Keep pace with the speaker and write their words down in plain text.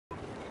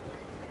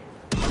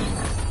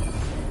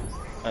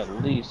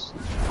At least,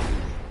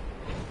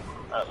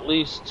 at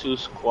least 2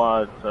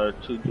 squads or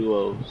 2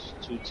 duos,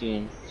 2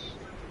 teams.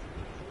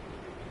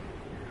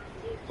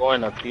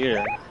 Going up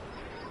here.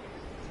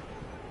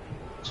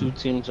 2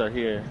 teams are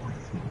here.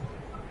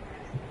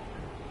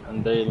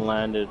 And they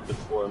landed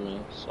before me,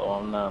 so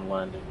I'm not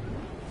landing.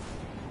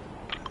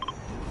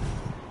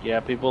 Yeah,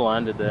 people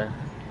landed there.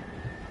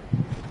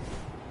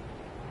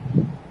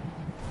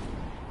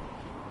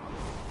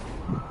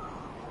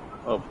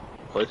 Oh,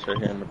 place right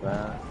here in the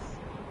back.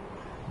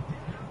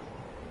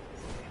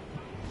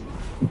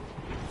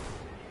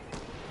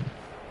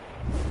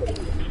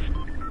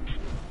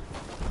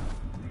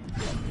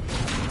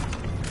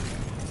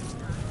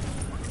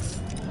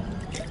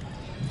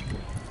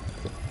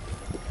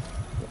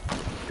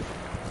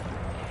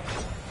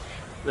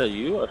 Is that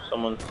you or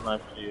someone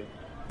sniped you?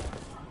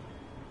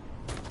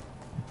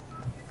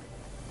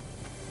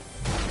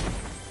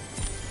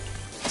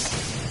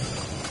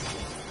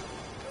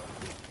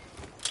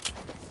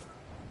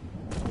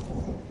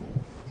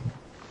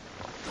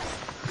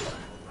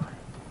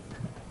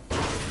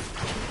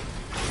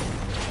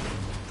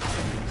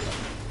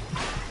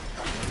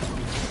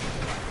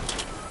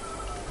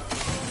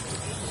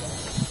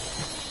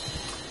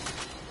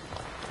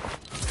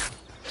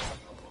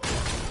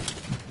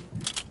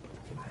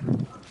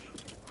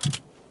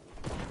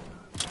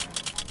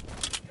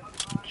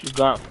 What you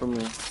got for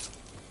me?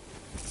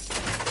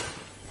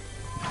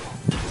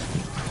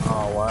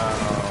 Oh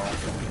wow.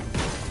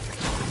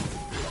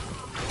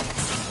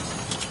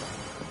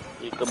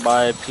 You could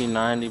buy a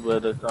P90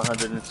 but it's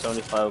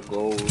 175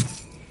 gold.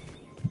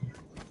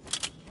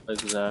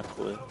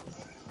 Exactly.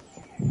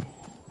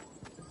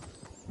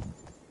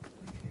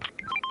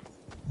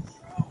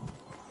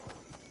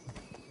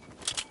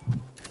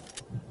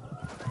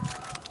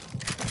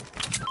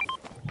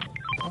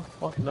 Oh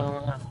fuck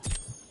no.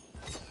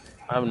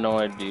 I have no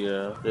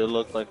idea. They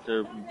look like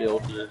they're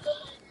builders.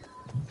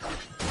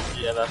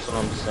 Yeah, that's what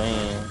I'm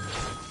saying.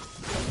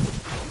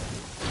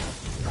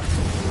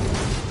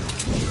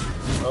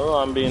 Oh,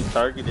 I'm being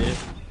targeted.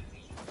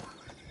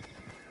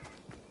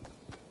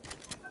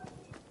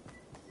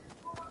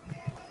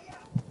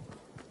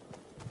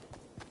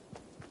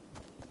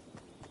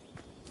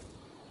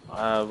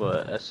 I have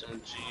a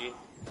SMG.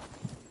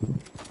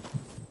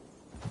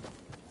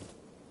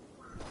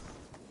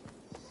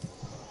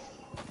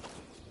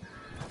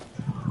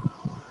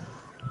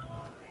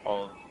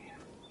 Oh,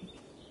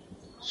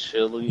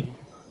 chili.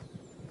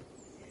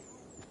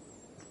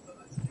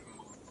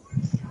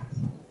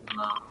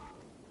 Nah,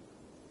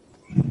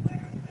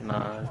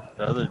 nah.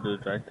 The other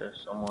dude's right there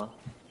somewhere.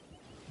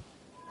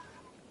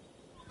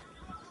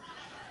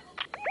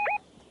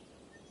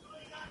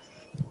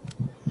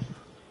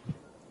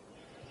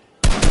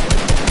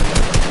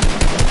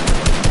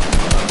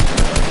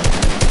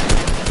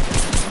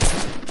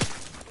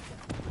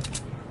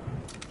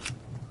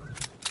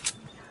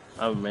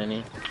 I have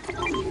many.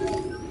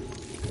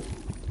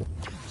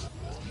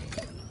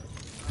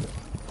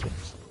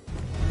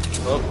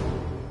 Oh,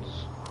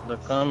 they're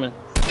coming.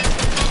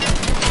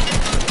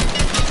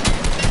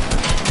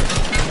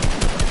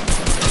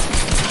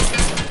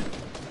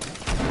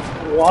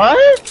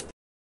 What?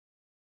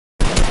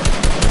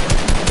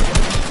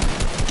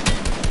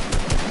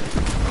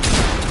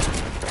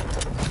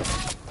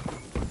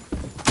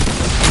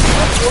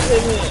 What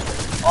hit me?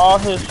 All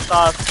his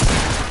shots.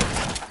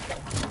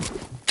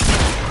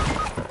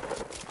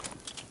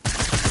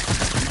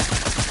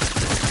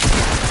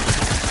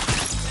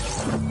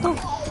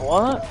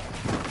 What?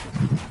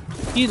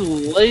 He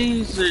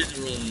lasered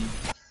me.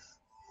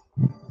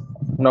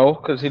 No,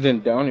 because he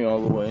didn't down you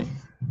all the way.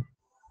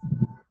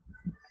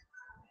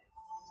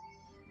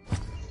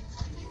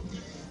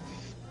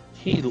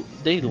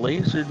 They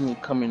lasered me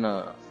coming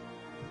up.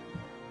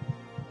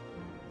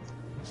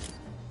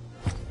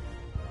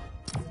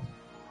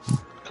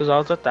 Cause I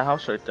was at the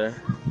house right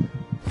there.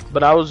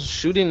 But I was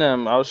shooting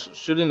them. I was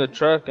shooting the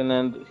truck and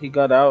then he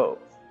got out.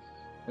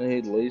 And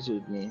he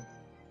lasered me.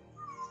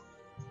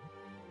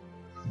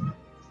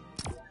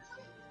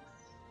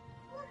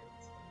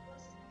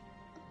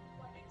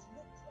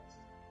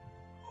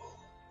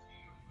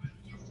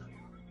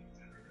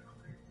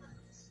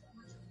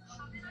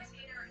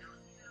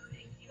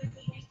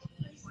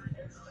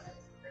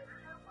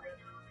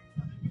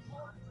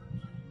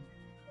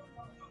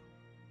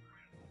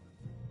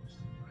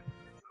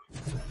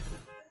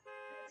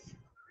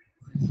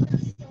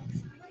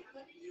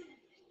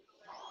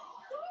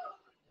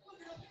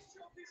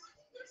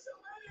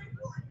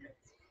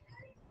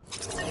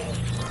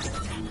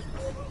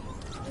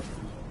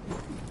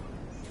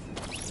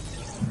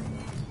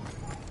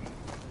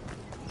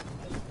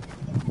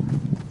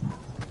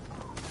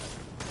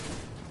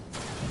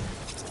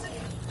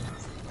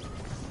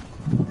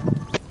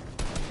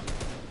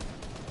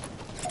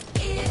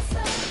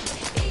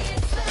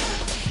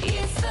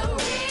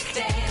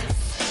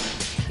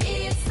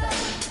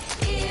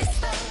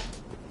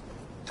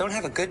 Don't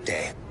have a good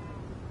day.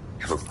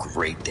 Have a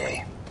great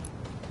day.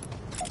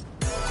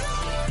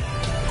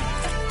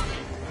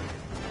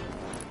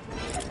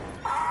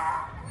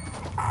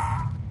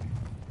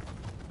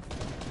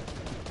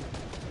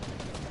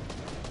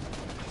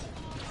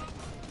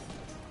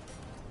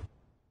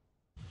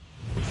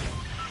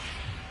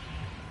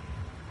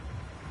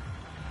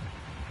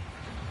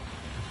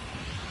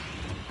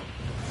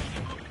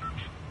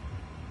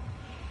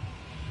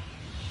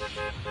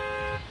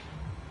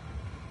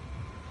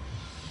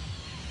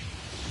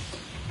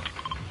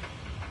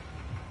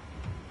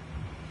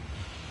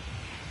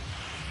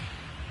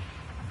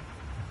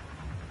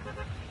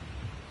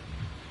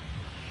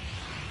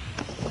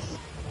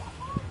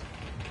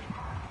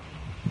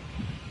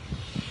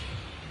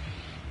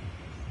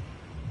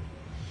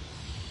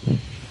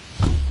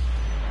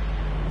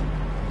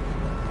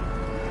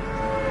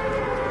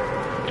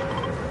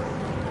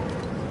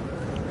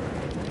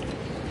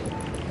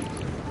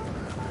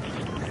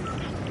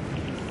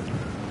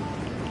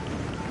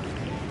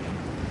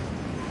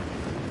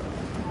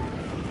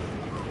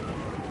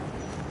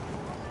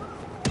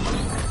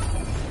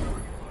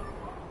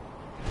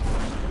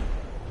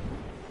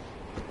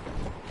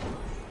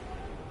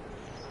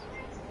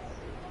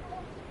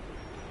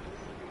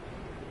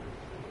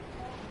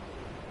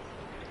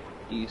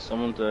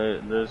 Someone's there.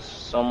 There's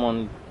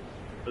someone.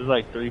 There's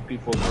like 3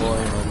 people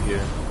going over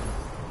here.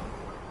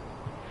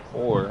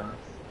 4.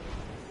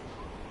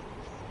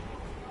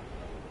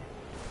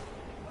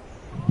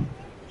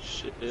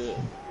 Shit.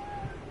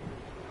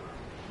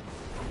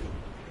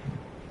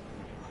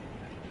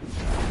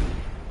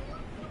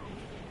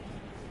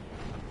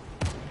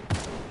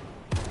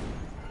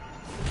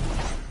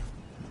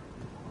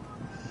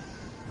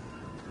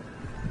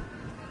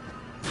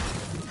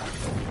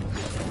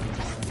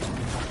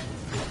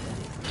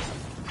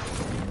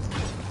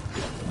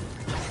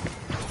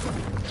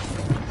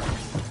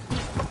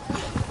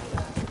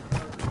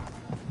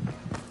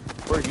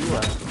 Where are you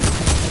at?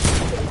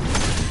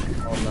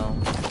 Oh no.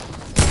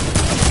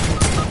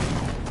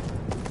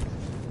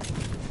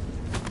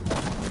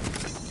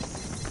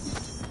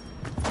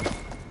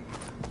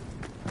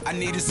 I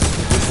need a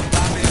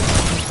Balvin.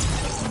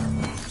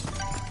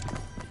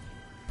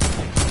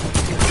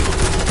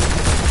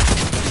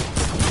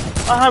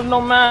 I have no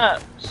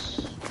maps.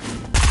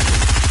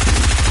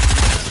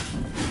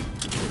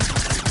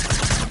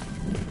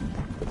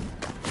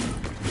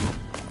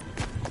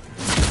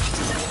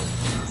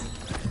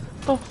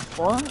 The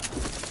fuck?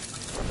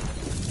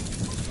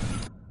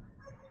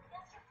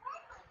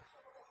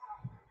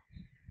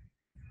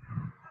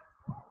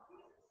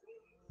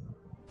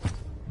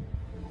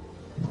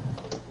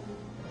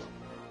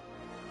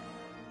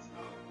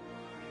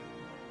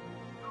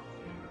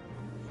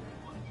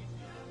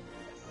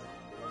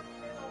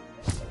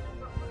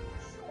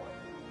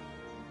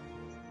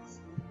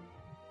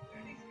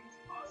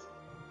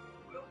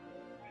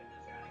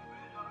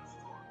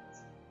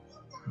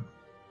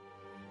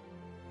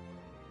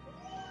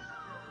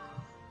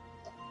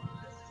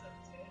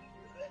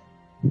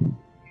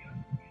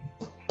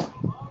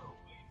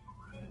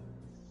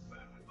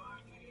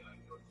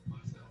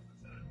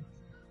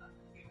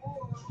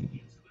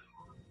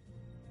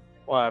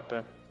 What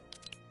happened?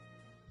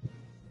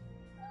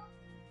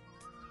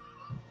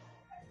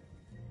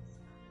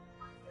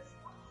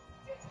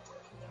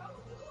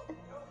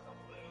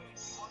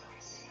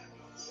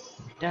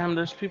 Damn,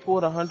 there's people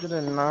with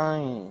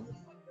 109.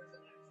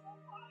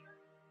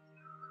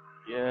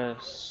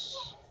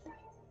 Yes.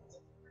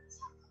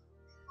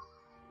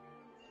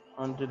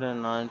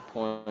 109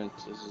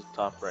 points is the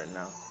top right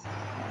now.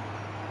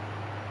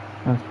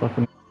 That's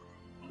fucking.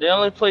 They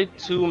only played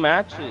 2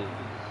 matches.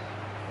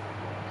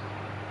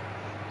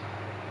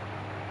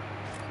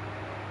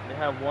 They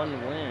have 1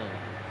 win.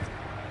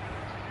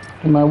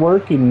 Am I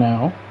working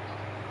now?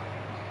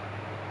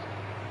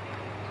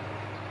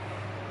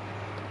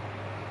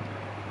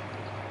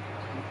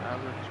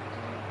 Average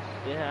points.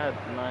 They had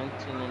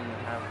 19 and a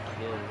half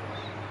kills.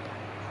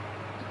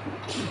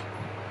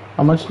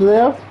 How much do they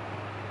have?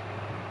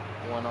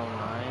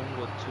 109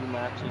 with 2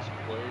 matches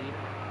played.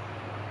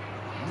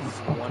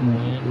 Fucking 1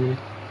 win. dude.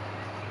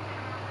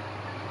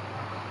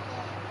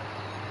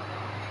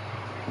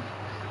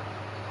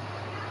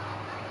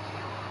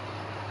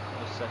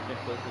 The second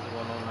place is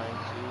 109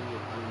 too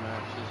with 3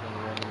 matches and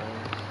 1 win.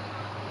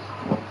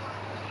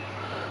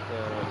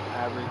 The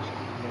average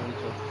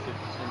wins of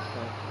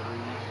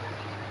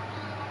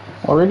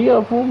 15.3. Already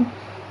up home?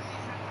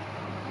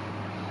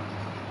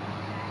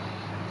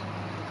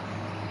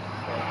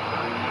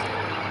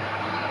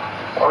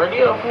 Already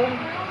up home?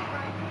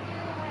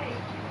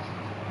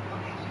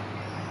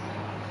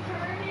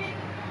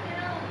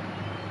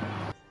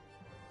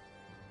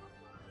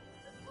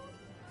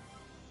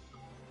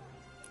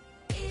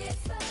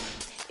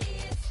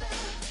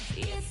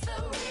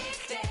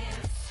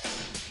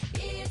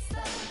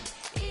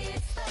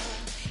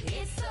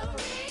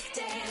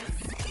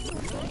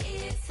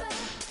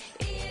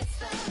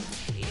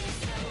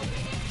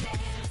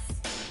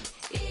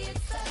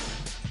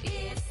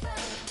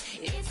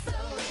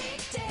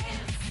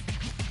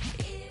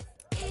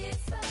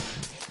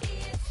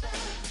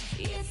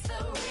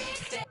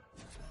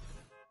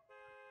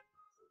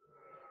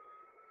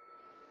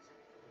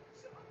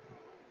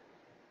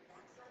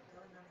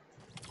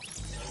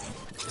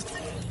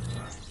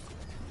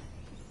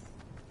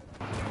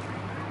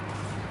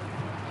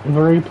 I've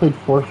already played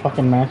 4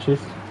 fucking matches.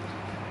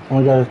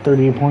 Only got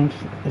 38 points.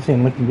 This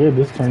ain't looking good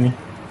this tourney.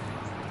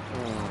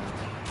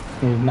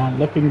 It's not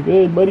looking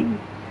good, buddy.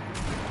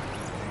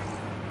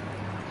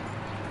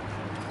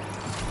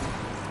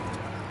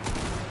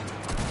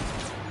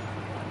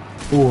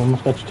 Ooh,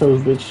 almost got your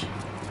toes, bitch.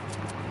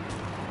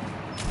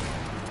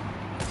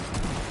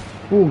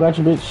 Ooh, got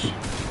you, bitch.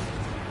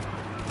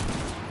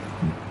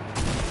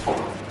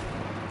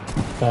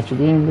 Got your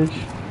game, bitch.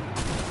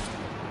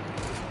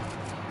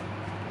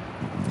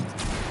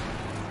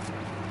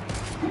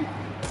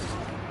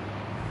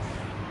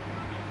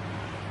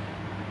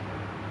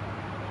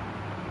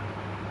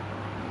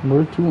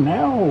 Where to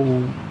now?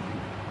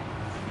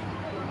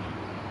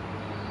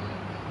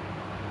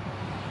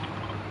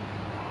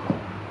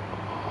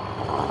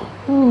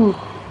 Ooh.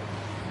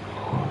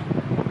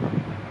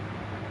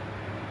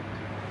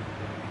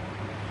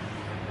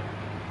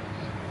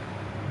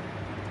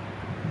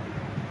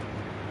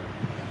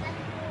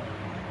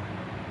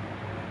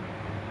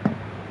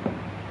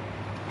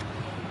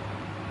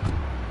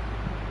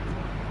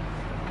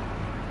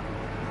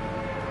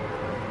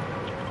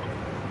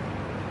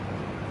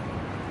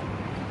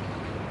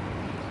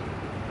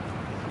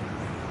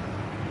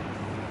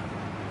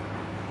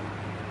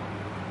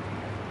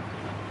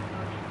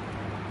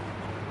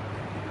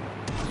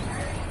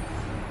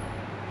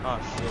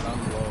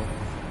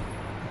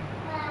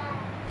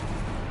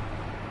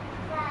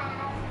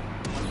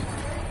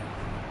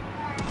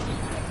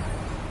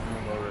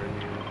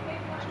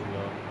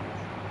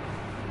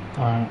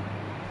 Alright.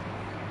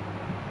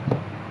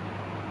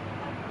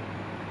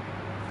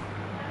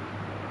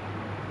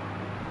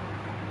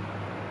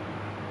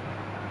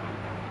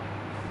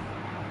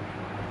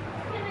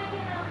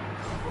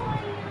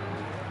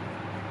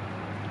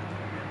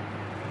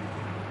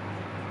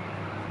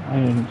 I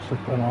didn't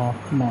set that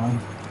off. Come on.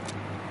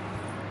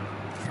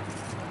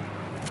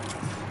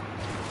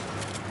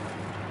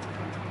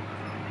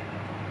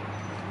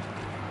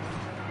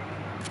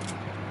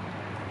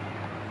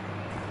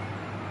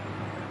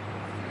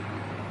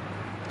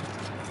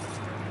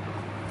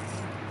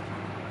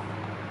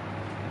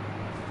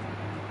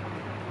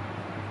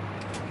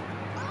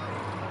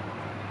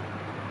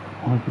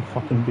 Oh, you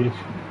fucking bitch.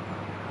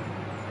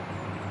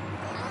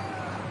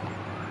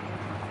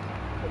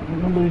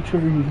 Nobody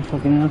triggered you,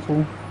 fucking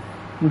asshole.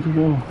 Where'd you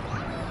go?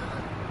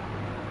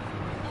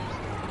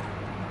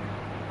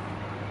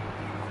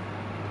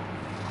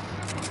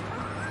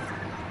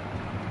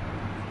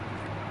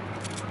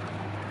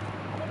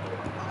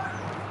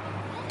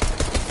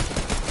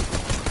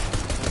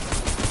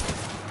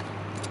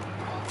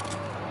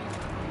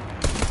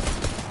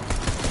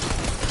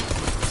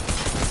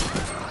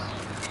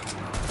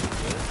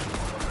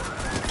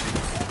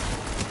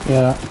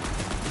 Yeah.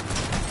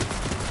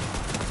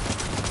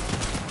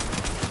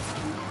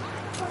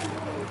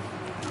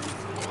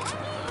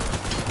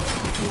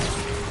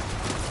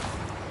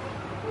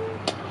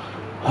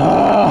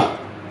 Ah!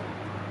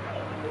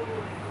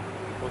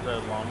 Was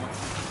that llama?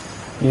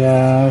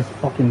 Yeah, it's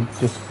fucking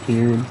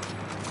disappeared.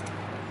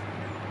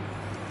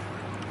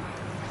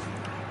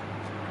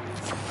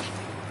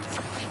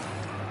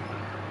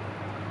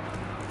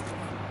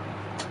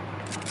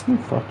 I'm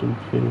fucking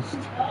pissed.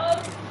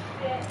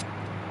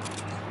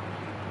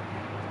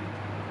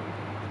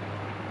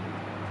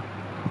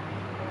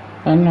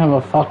 I didn't have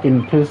a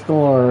fucking pistol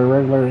or a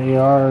regular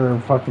AR or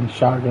a fucking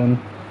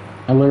shotgun.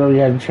 I literally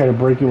had to try to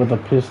break it with a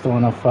pistol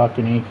and a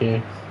fucking AK.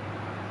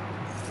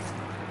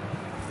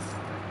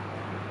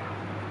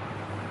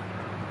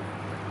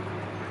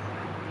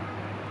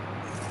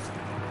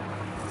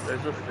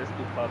 There's a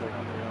 50 powder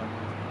on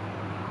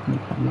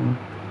the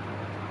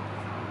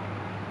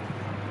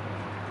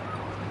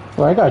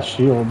Well, I got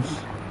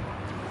shields.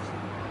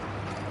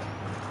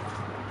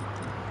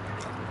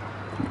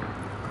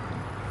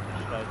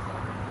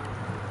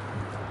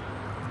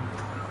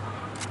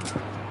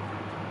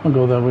 I'll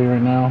go that way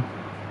right now.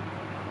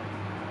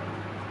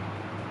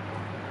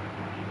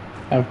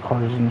 I have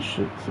cars and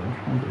shit, so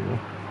I'll do it.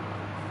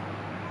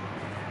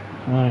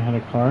 I had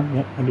a car.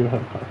 Yep, I do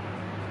have a car.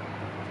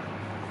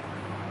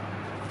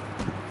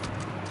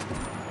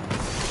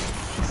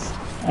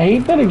 I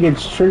hate that it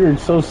gets triggered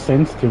so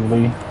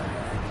sensitively.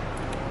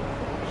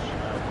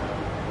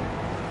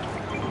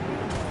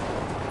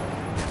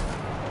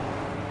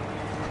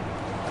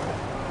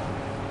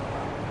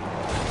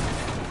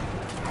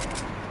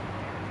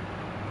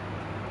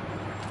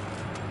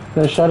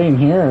 Did I shot in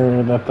here or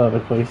at the other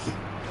place? The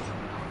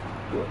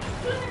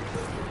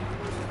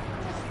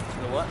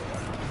what?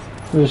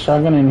 There's a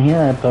shotgun in here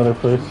at the other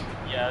place.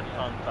 Yeah, it's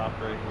on top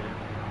right here.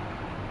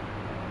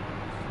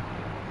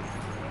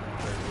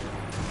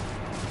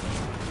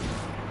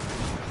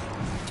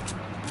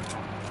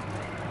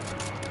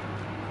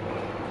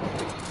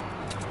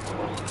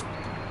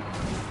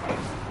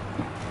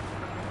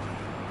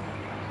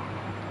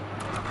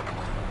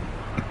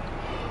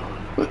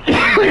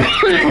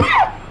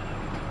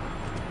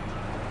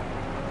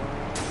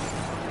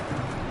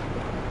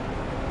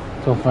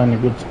 So find a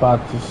good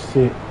spot to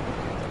sit.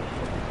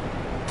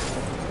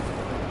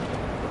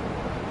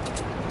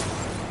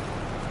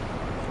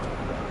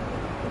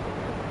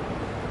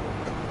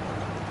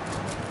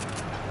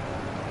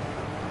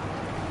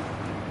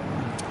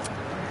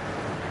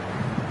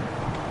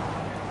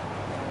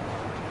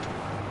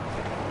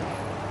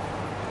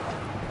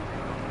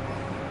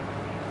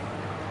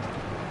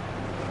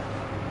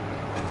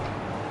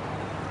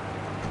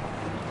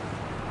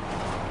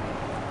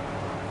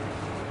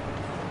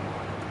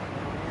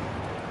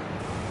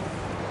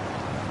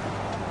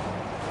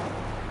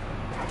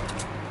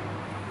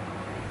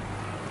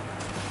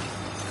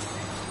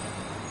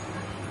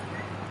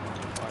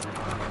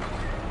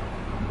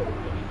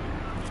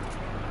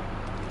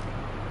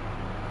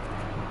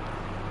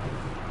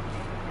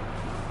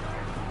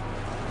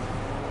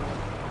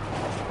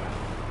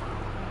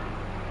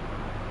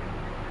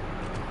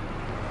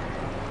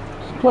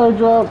 Supply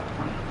drop.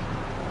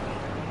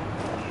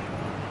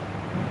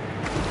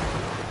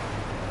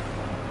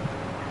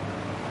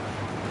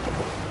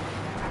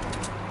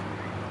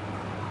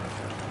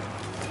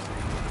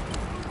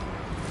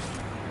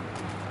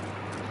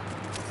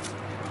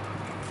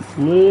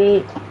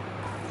 Lit.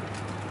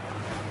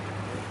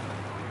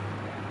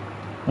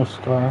 No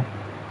scar.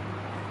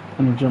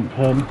 And a jump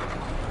head.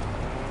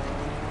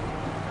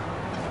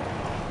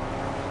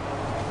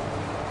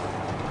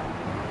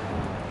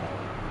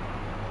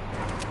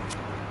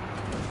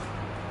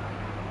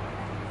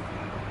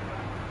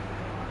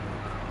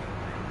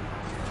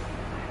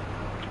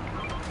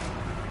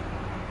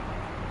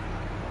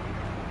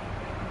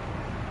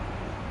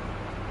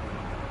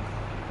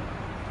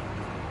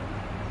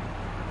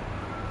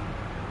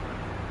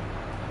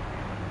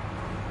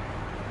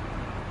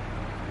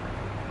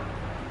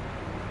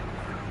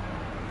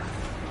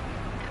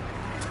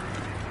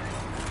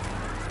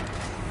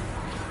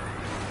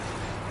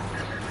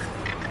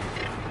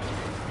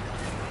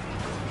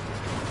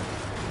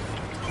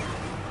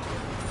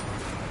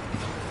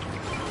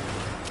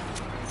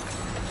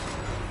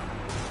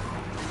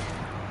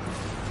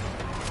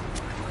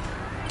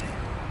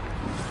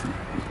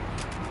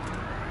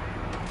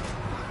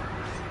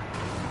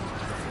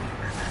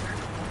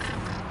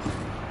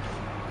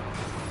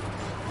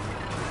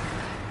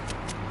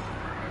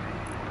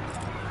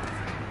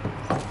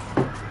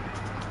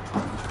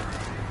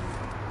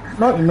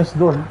 No, you missed the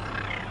door. Oh,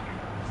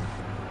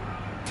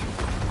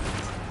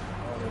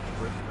 let's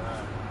break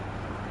that.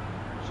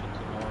 Shit's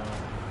annoying.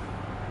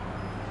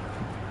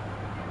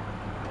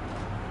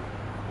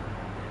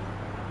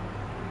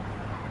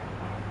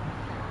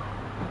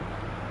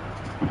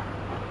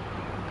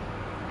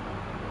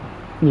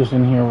 I'm just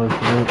in here with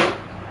it.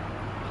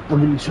 We're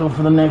gonna chill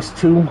for the next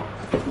two.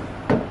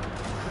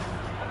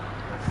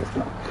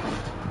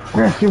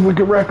 Let's see if we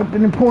can rack up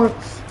any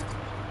points.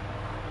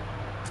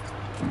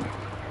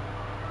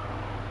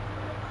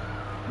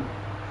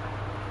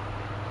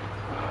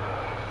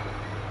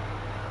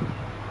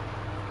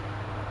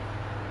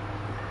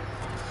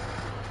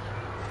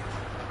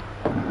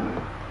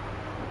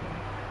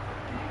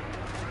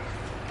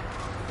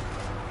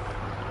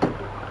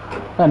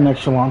 Got an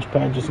extra launch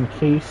pad just in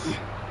case.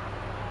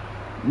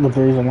 But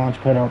there is a launch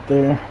pad out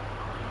there.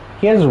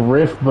 He has a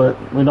rift, but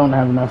we don't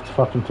have enough to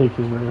fucking take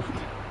his rift.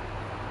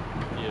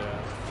 Yeah.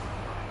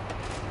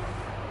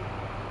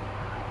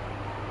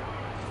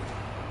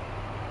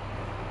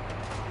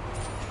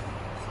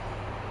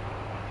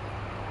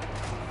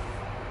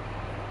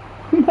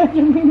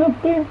 Imagine being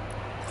up there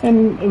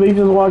and they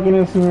just walking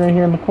into me right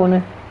here in the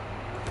corner.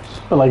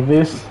 But like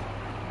this.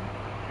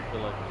 I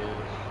feel like this.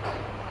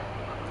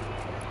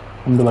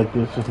 I'm gonna be like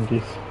this just in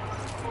case.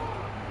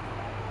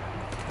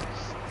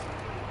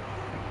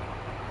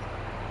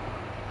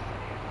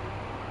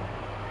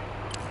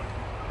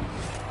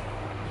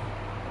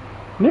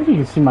 I wonder if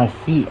you can see my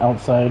feet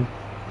outside.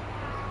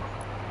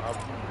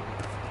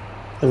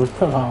 They were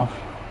cut off.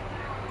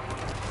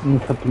 Let me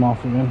cut them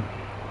off again.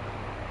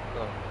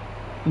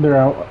 They're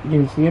out. Can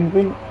you see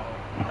anything?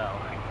 No.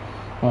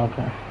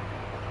 Okay.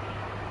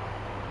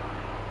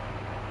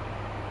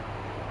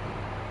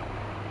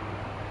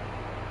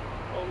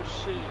 Oh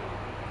shit.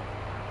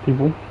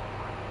 People. I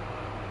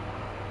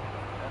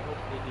hope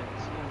they didn't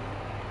see me.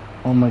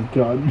 Oh my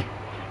god.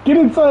 Get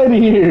inside of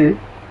here!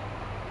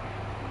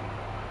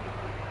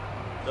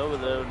 It's over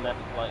there, and that's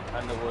like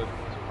kind of what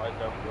it's like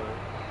up there.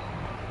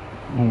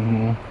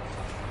 Mm-hmm.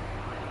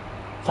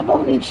 Stop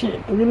opening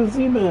shit. They're gonna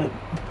see that.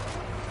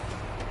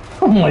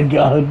 Oh my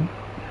god.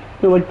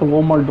 They're like the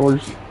Walmart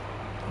doors.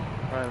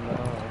 I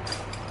know.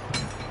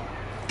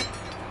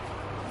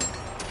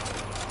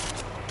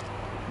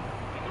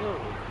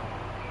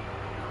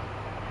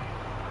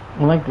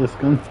 I like this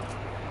gun.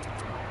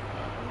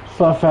 It's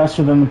a lot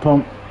faster than the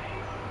pump.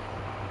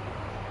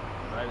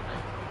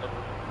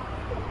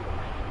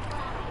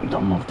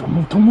 Don't move, don't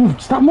move, don't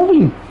move. Stop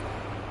moving!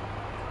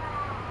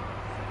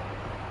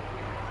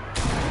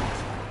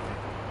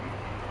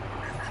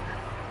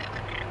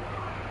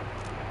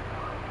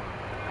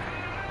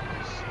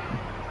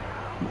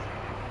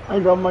 I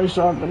got my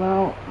shotgun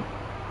out.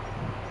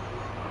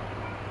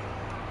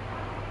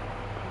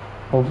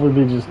 Hopefully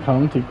they just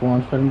come, take the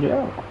launch pad and get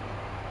out.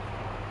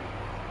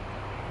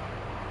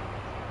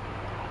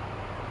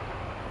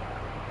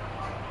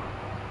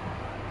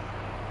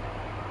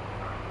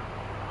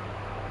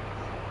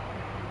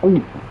 Oh. I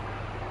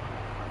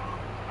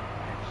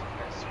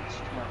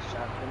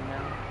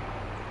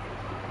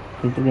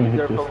think they're gonna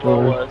hit this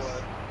door.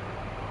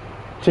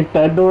 Check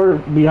that door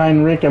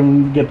behind Rick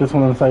and get this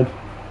one on the side.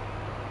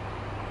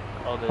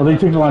 Oh, they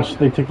took the launch.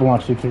 They took the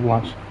launch. They took the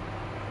launch.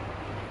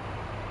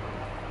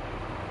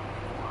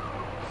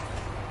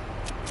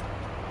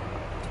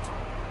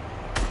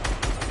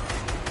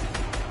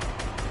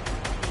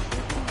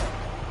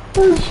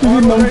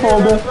 Shooting them fall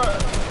down.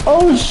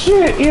 Oh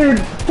shit! Here,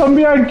 come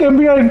behind, come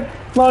behind.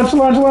 Launch,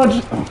 launch,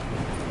 launch.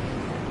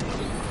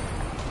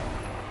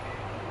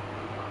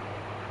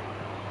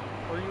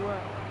 Where you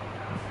at?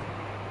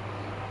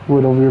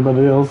 Wait over here by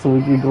the hill so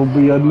we can go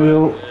beyond the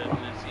hill.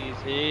 Goodness, he's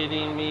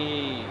hitting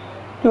me.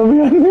 Go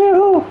behind the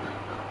hill.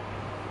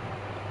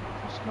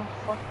 There's no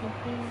fucking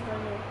thing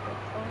right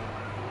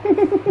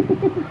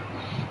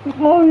here.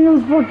 Oh,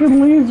 these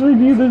fucking leaves right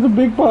here. There's a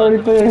big part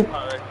right there.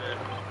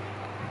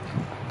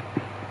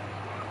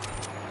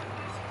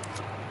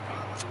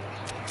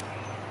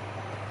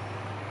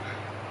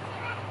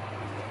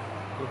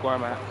 Look where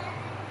I'm at.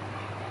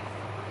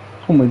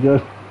 Oh my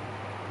god.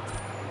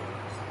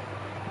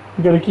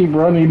 We gotta keep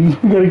running.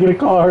 We gotta get a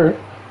car. No,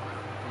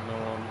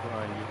 I'm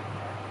behind you.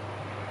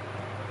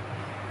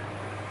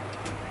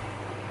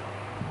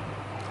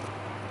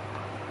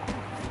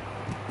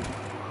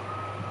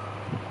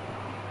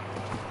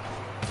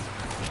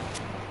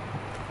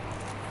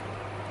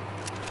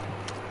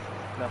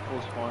 That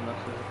fool's falling us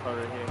to the car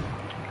right here.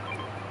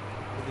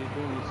 What are you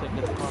doing? You said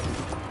get the car.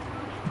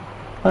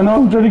 I know,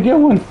 I'm trying to get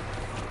one.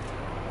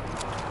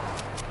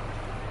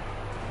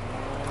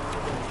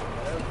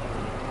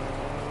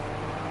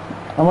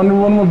 I wonder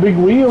one with big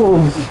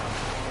wheels.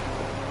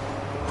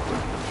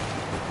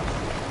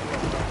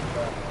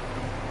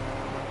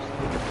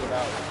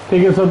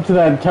 Take us up to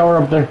that tower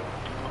up there. I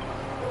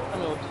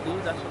don't know what to do.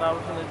 That's what I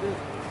was gonna do.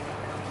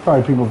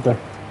 Probably people up there.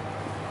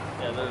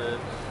 Yeah, there is.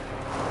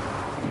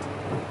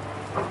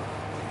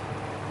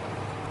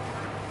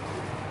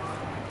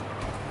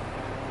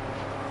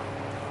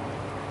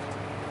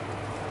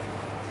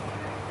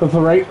 That's the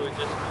right. So we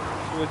just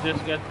We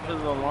just get to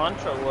the launch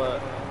or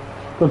what?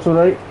 That's all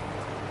right.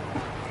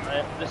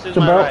 This is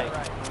my right.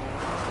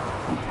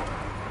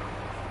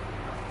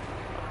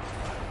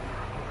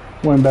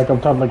 Went back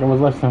up top like I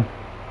was last time.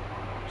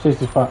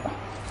 Safety spot.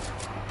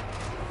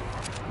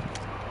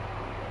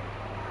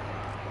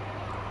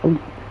 Oh.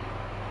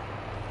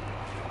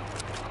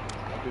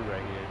 I'll be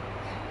right here.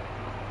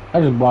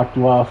 I just blocked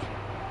you off.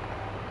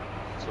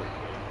 It's okay.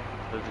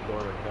 There's a door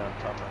right there on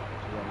top of it.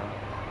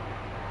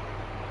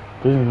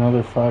 There's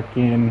another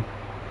fucking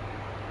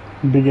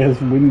big ass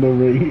window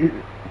right here.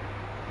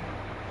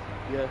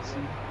 Yeah, see,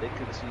 they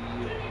can see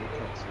you. You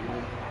can't see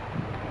them.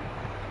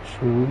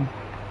 True.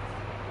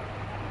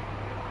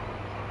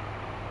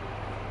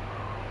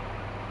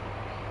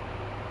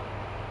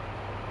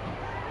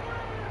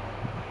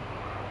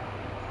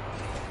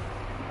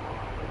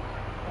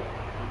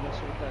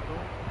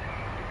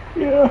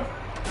 Yeah.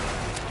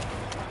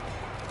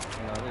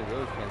 No, they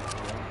really can't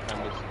see them. I'm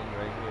just in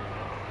right here.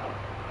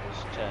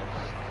 This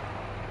chest.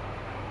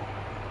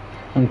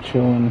 I'm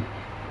chilling.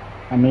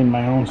 I made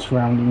my own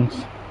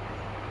surroundings.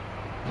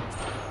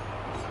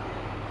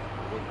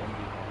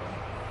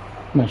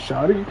 My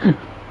shoddy.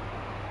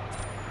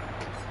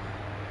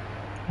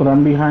 But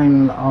I'm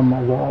behind a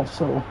wall,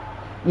 so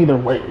either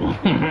way.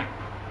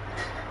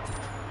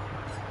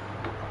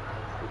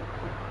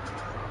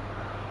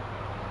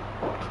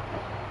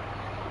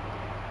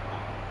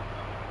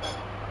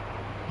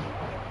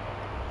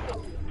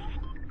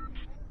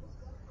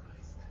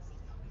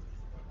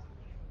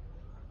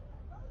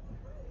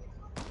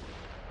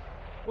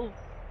 Ooh.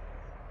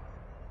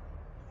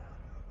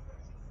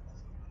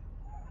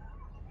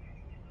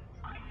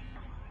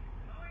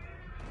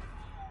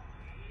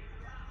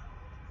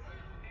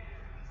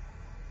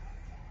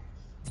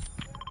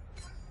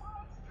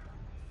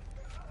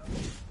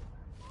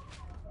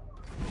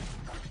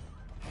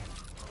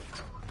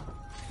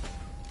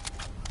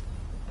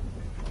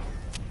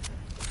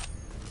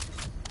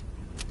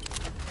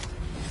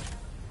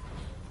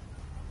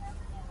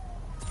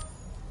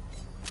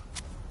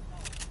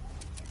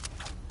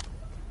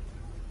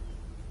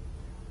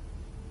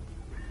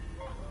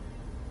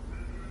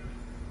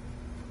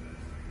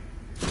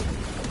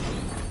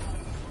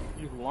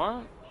 You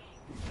want?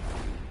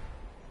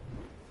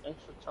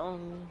 Thanks for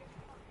telling me.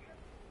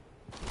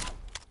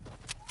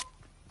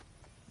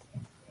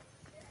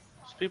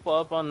 There's people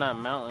up on that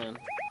mountain.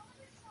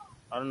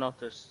 I don't know if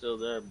they're still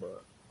there,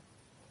 but...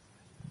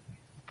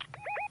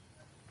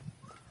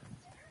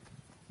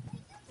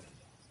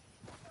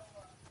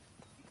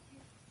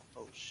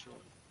 Oh shit.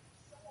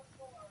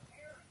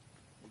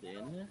 Are they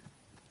in there?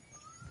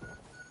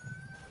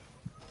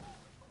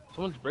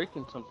 Someone's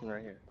breaking something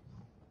right here.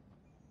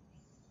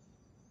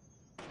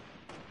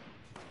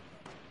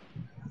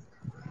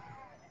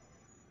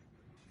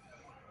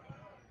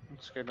 I'm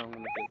scared I'm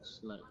gonna get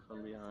sniped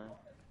from behind.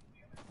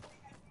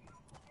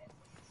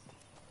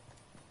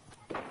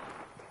 There's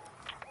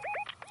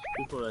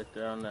people right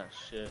there on that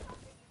shit.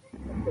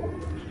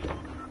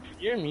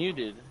 You're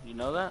muted, you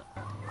know that?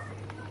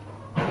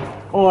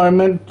 Oh, I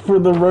meant for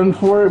the run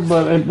for it,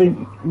 but I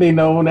think they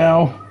know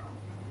now.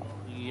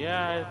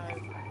 Yeah,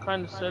 I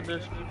kinda said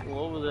there's people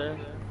over there.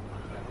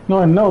 No,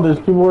 I know. There's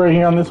people right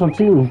here on this one,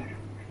 too.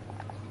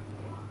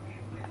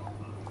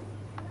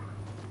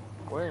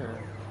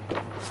 Where?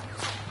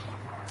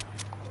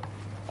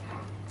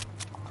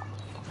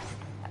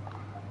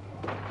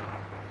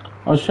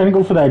 I was trying to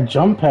go for that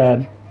jump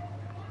pad.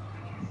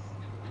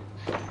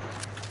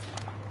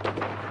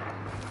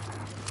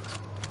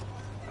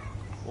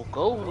 Well,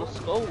 go, let's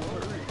go,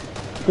 hurry.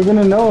 They're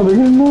gonna know, they're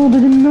gonna know,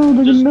 they're gonna know,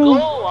 they're Just gonna know.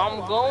 go,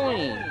 I'm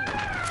going.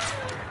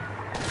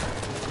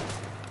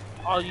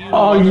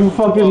 Oh, you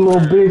fucking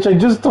little bitch, I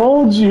just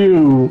told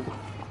you.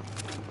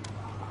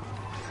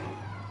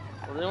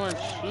 Well, they weren't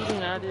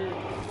shooting at it.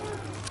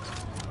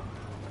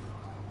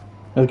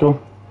 Let's go.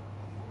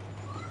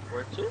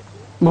 Where to?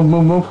 Move,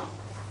 move, move.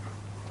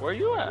 Where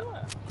you at?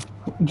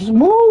 Just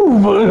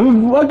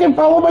move! Fucking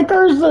follow my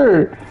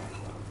cursor!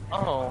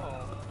 Oh,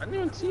 I didn't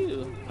even see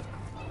you.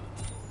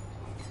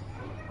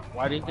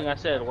 Why do you think I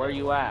said, where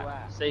you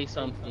at? Say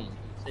something.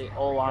 Say,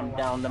 oh, I'm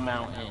down the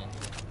mountain.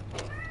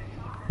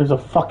 There's a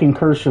fucking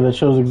cursor that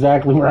shows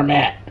exactly where I'm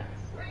at.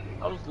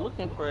 I was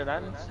looking for it, I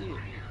didn't see it.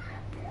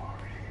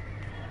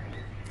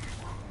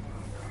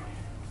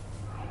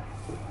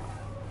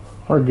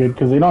 We're good,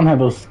 because they don't have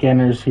those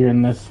scanners here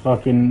in this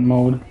fucking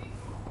mode.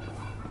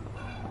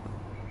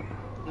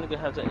 Nigga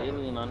has an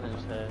alien on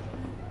his head.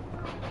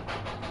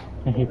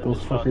 I hate those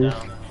fuckers.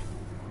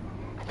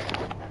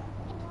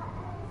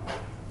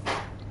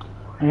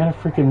 I gotta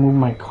freaking move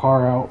my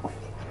car out.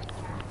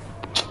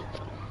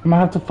 I'm gonna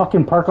have to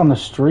fucking park on the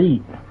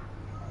street.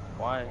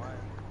 Why?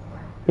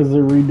 Because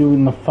they're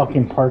redoing the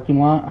fucking parking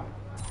lot.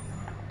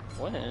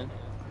 When?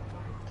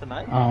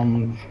 Tonight?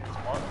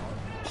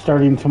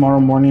 Starting tomorrow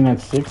morning at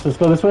 6. Let's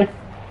go this way.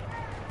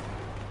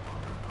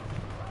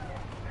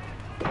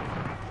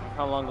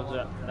 How long is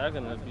that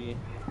gonna be?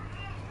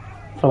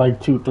 For like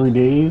 2-3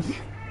 days.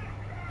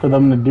 For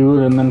them to do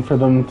it and then for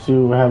them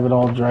to have it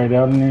all dried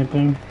out and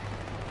everything.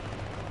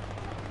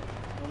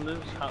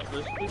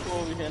 There's people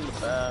over here in the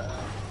back.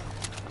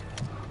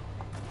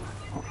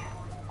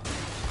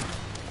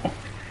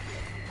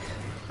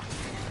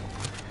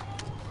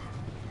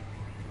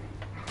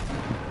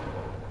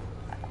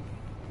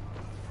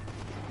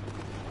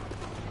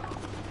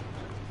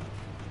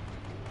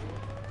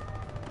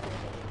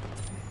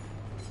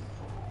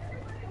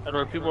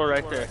 Edward, people are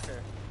right there.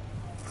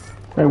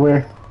 Right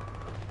where?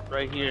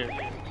 Right here.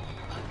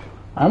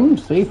 I'm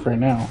safe right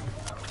now.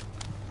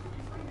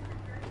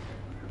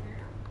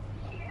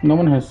 No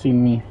one has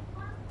seen me.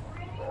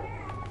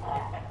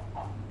 I'm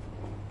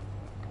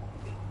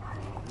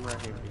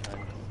right here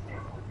behind you.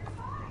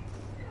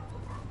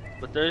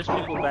 But there's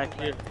people back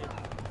here.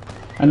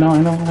 I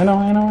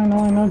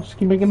know. Just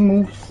keep making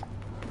moves.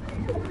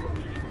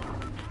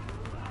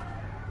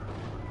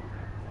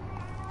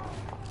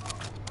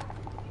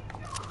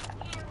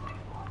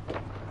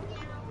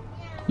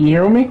 You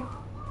hear me?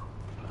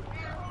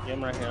 Yeah,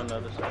 I'm right here on the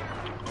other side.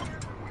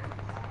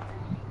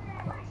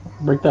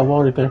 Break that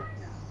wall right there.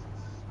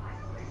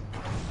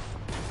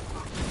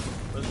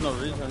 There's no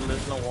reason,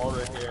 there's no wall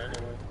right here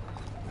anyway.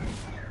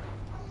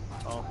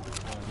 Oh,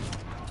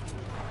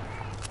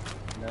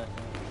 nothing.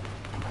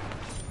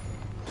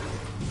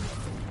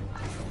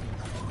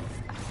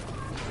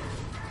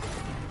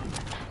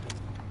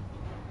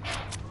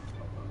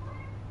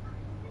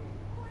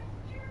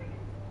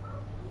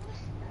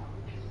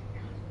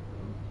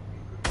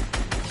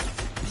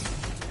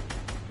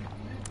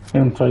 Hit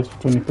him twice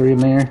for 23 in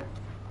there.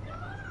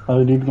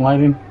 Other dude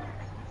gliding.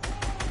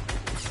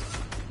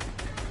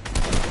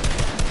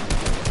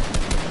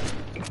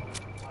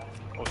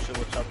 Oh shit,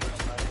 what's up?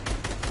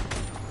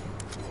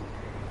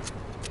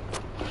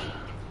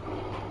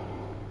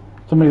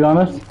 Somebody's on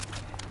us.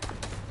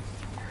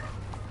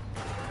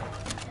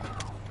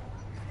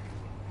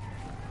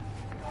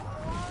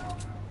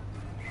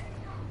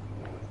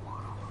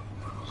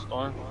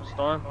 Storm?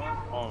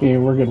 Oh. Yeah,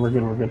 we're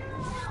good.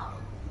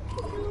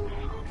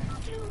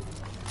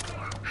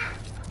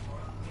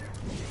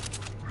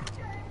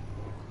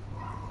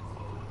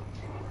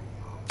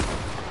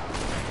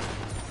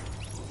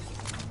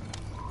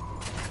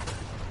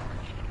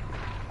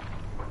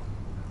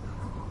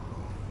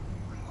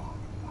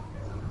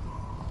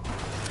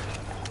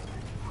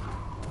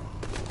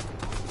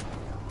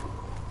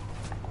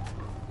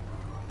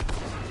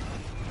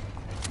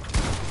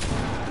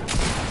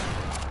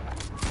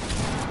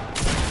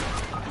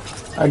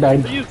 I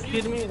died. Are you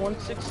kidding me?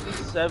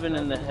 167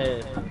 in the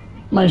head.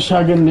 My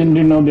shotgun didn't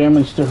do no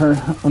damage to her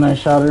when I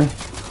shot her.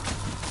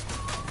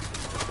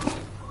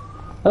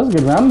 That was a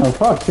good round though.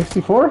 Fuck,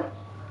 64?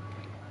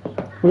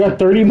 We got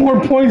 30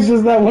 more points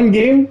just that one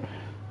game?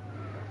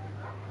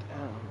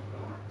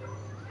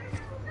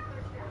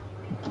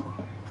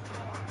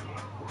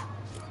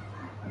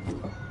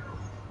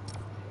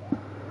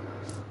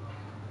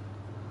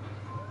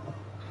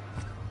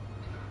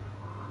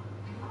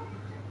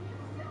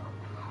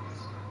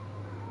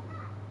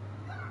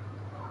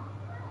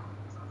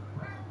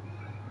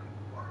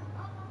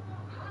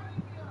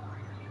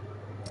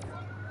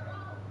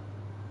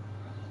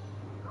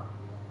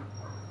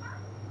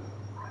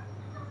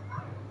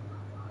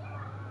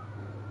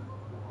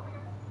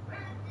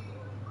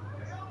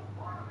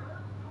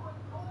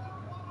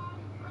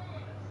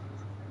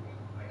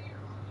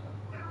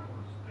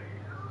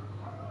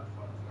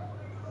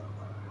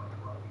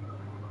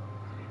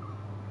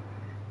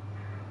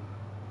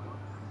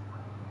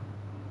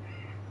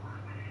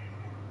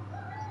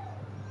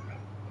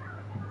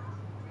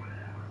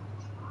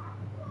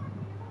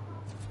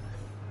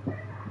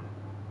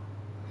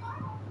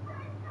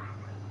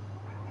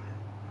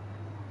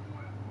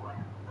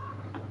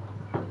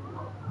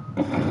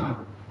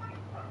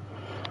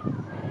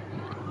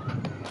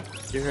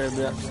 You heard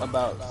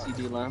about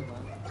CD Lamb?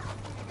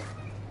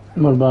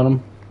 What about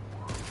him?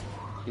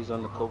 He's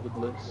on the COVID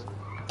list.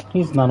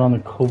 He's not on the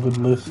COVID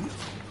list.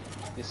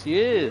 Yes, he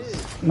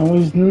is. No,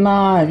 he's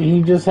not.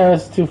 He just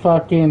has to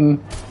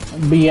fucking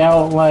be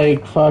out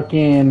like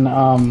fucking,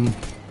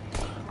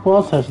 who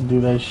else has to do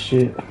that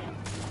shit?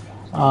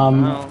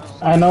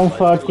 I know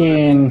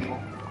fucking,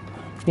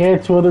 yeah,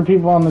 2 other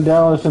people on the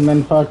Dallas, and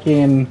then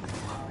fucking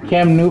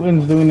Cam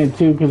Newton's doing it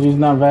too because he's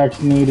not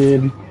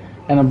vaccinated,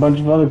 and a bunch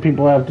of other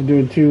people have to do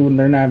it too and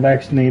they're not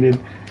vaccinated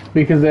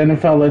because the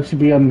NFL lets you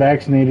be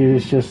unvaccinated.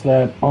 It's just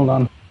that, hold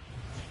on.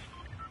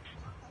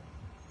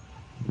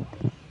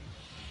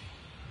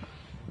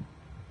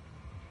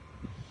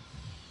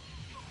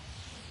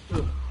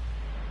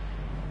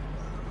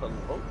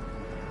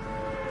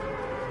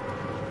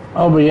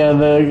 Oh, but yeah,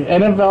 the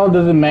NFL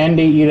doesn't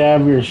mandate you to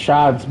have your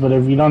shots, but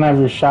if you don't have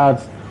your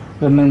shots,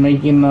 then they're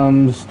making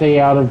them stay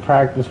out of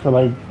practice for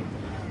like,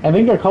 I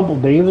think a couple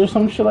days or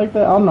some shit like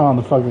that. I don't know how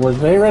the fuck it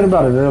works. I read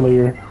about it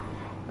earlier.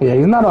 But yeah,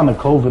 he's not on the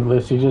COVID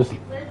list. He's just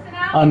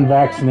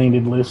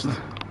unvaccinated list.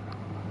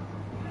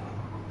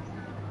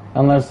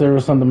 Unless there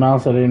was something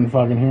else that I didn't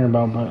fucking hear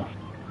about, but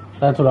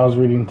that's what I was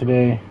reading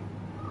today.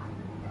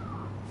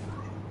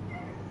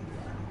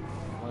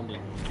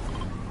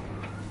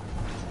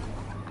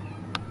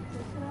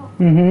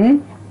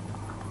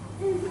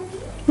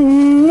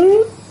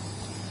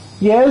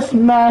 Yes,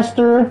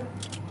 master.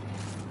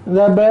 Is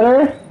that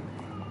better?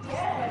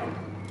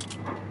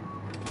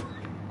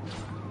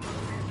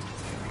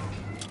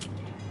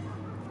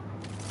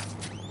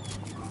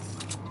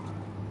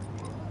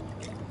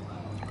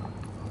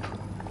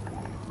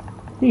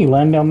 He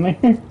land down there.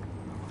 Yeah.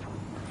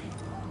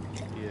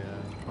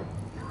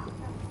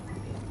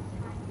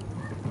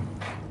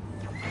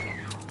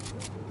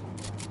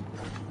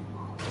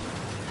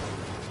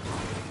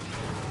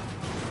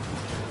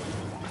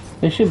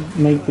 They should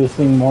make this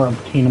thing more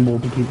obtainable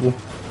to people.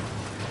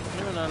 I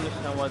don't even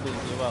understand why they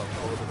give out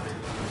gold.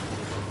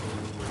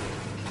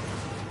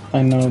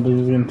 I know they're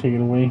just gonna take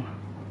it away.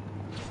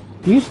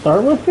 Do you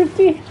start with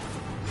 50?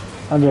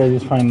 How did I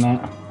just find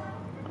that?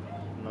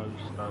 No, you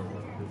start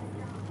with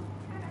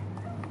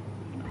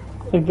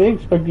 50. Like, they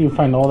expect you to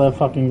find all that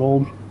fucking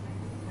gold.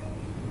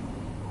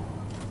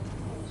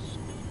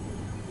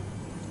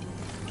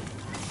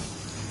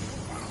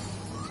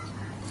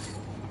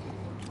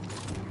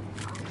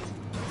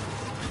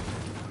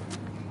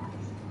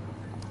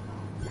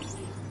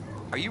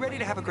 Are you ready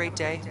to have a great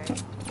day?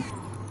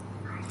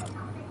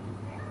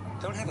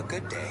 Don't have a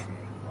good day.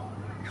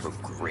 Have a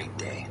great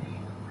day.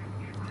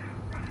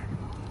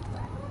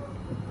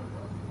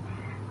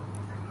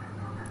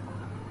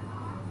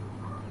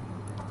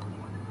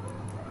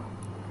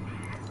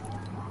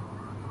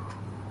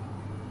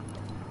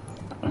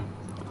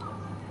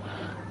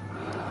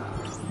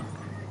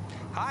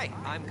 Hi,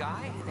 I'm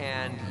Guy,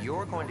 and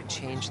you're going to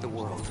change the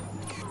world.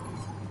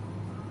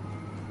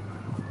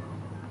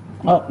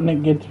 Oh,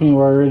 Nick gets me.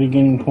 We're already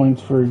getting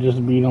points for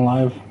just being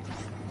alive.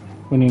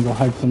 We need to go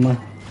hide somewhere.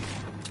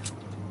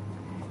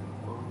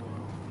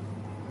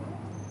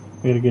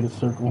 We gotta get a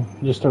circle.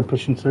 Just start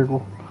pushing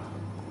circle.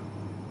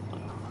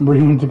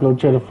 Bring him to go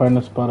try to find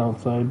a spot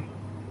outside.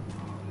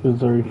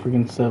 It's already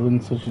freaking 7,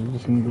 so she's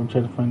just gonna go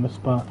try to find a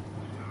spot.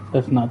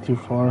 That's not too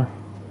far.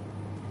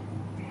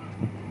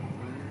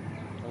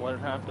 What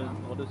happens?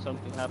 What if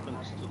something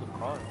happens to the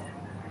car?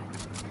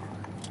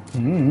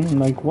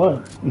 Like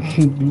what?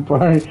 You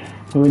park,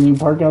 when you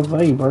park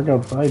outside, you park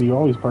outside. You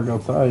always park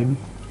outside.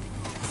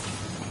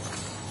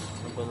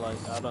 But like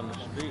out on the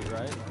street,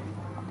 right?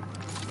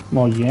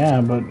 Well,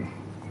 yeah, but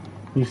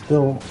you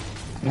still.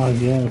 Well,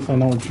 yes, I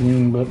know what you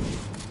mean, but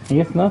I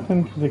guess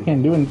nothing because they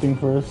can't do anything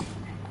for us.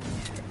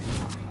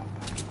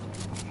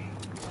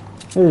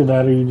 Either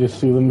that, or you just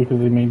sue them because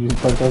they made you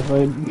park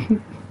outside.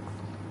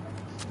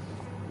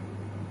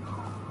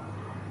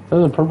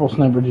 There's a purple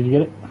sniper. Did you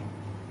get it?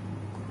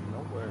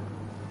 Nowhere.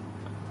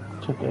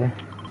 It's right there.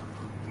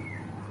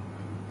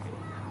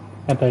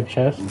 At that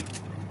chest.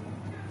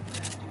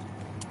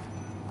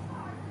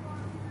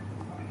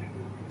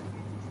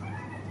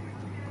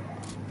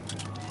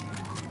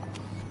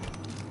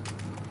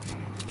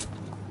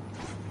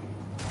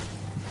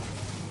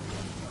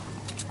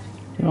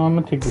 You know, I'm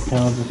gonna take the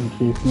cow just in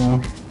case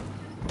now.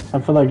 I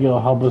feel like it'll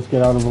help us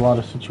get out of a lot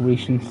of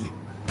situations.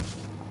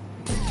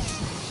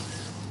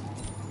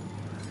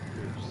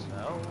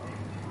 Yourself?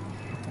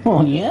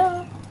 Oh,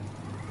 yeah.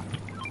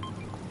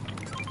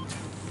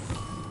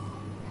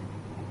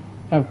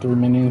 I have 3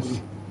 minis.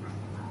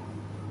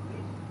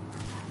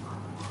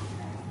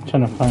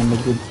 Trying to find a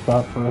good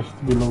spot for us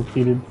to be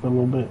located for a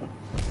little bit.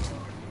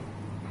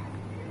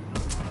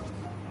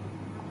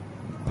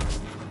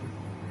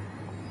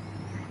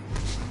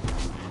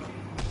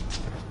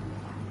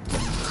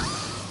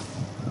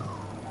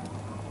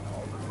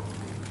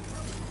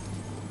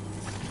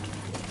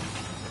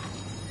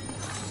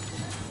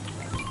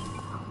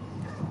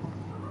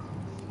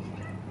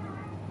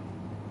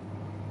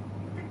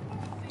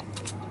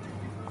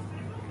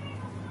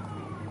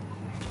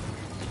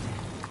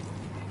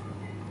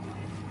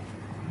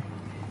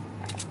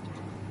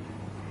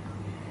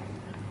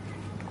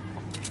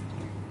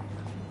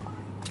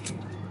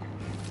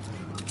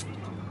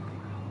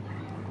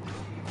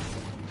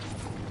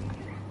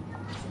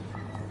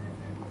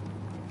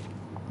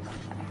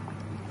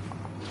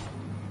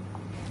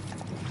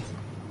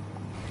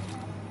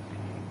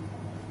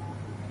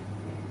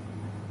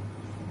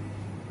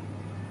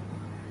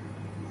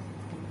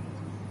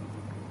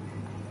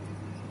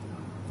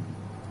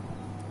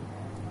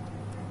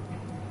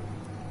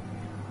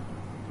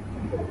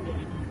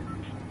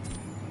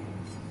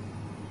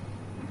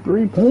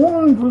 Three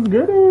points, let's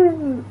get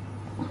it!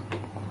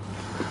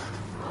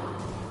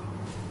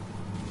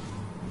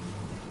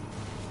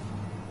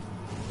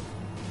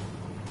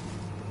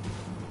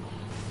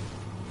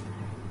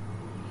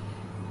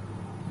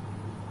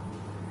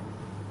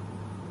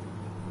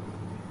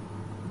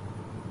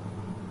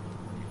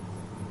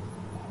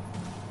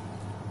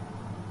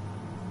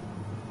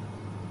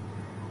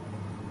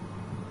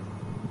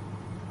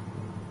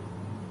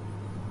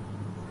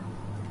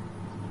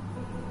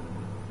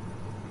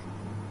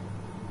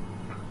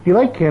 Do you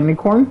like candy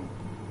corn?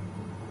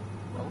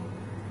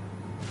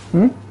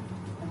 Hmm? No.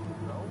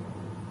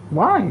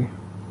 Why?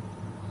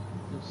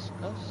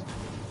 Disgusting.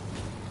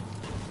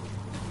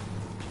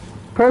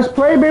 Press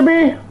play,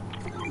 baby!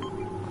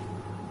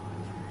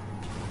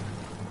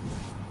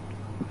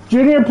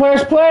 Junior,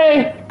 press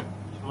play!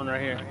 Someone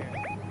right here.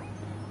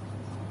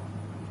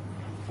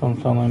 Don't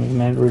sound like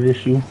an Android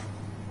issue. It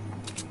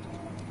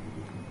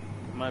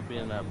might be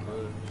in that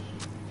bush.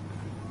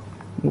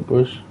 What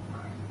bush?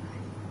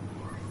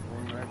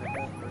 One right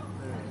ahead, right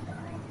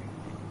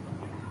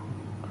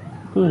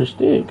there. Those are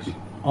sticks.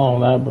 Oh,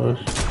 that bush.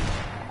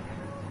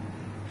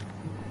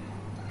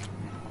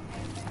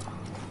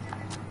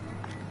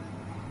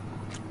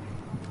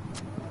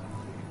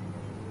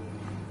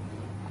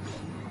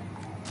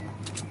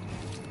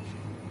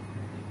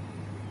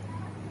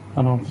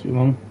 I don't see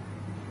them.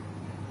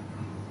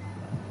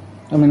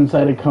 I'm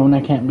inside a cone, I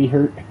can't be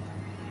hurt.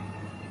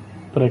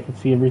 But I can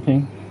see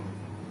everything.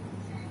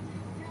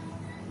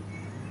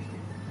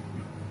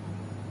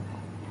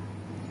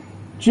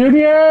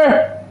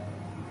 Junior!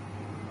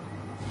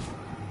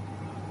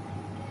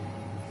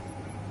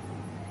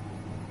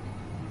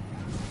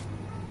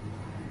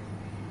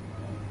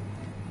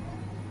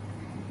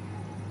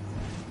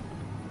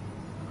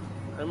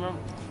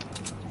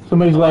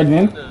 Somebody's lagging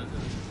in.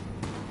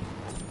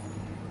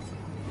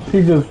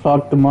 He just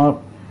fucked them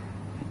up.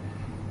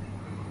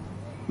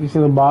 You see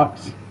the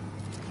box?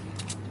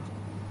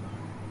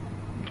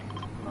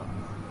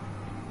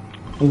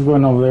 He's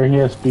going over there. He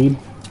has speed.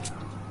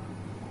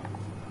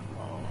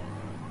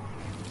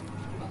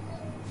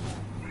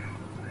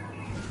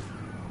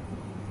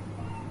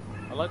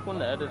 I like when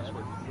the edits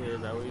were clear.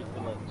 That way you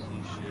can like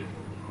see shit.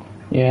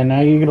 Yeah,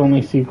 now you can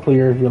only see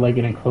clear if you're like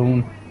in a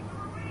cone.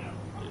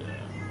 Yeah.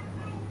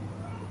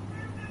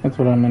 That's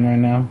what I'm in right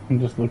now.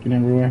 I'm just looking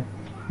everywhere.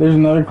 There's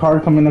another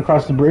car coming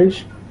across the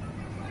bridge.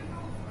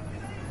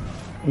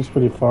 It's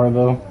pretty far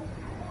though.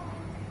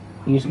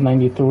 East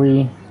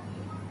 93.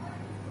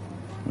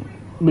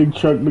 Big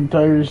truck, big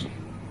tires.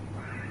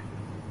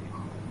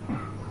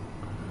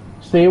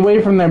 Stay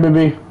away from there,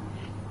 baby.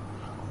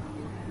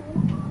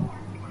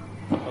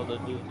 Oh, the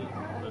dude, the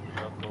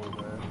truck over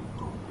there.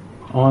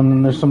 Oh, and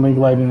then there's somebody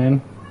gliding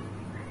in.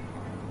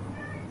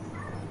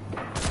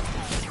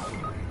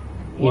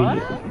 What?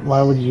 Yeah,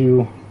 why would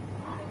you?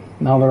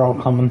 Now they're all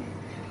coming.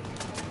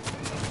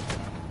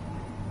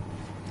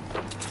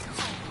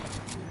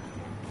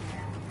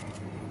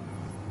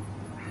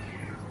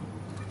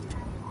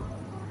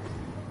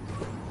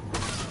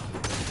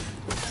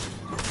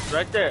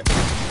 Right there.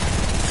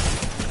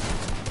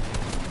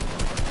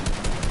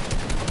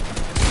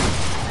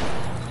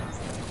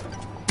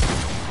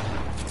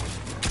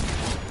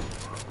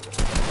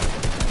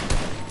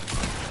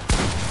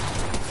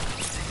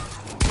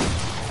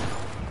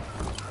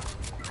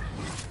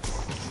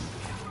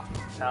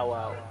 Cow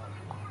out.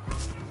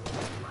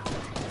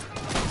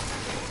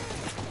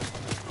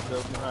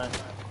 Go behind.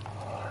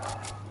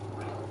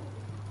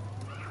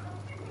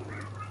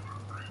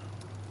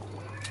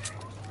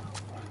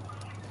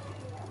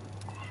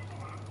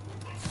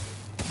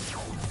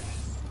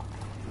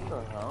 What the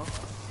hell?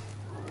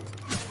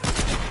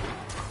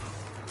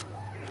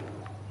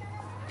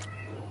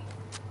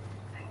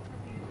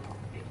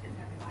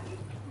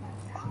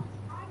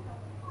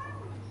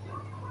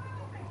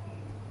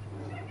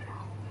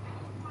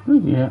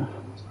 Yeah.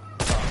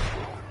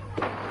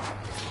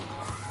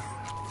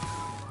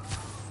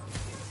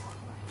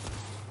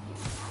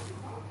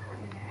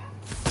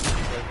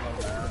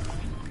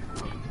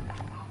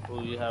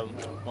 Oh, you have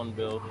one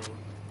build.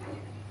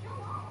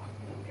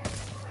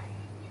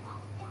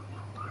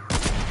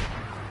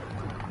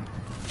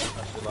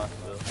 That's your last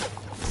build.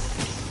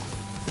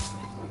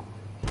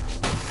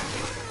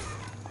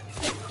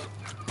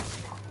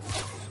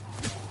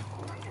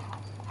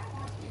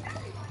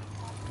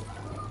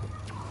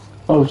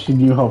 Oh, she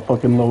knew how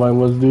fucking low I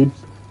was, dude.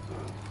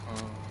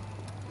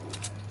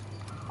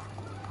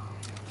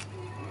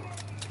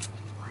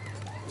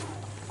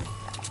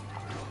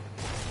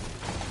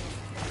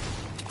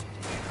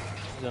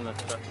 He's gonna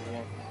truck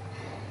again.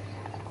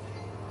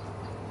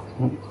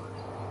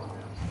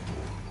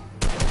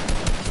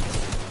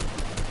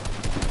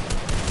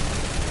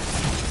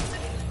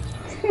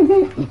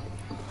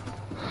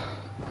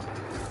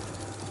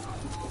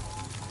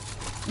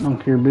 I don't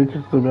care, bitch.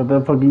 I still got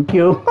that fucking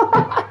kill.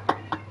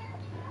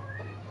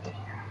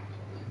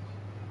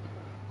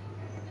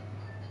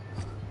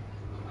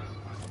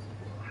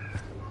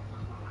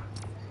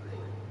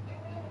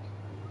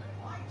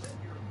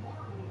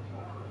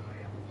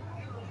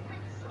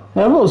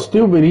 That was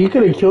stupid. He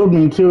could have killed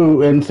me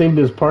too and saved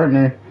his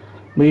partner,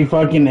 but he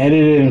fucking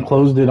edited and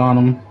closed it on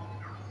him.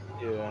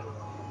 Yeah.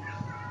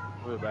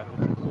 We're back at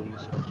the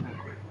police.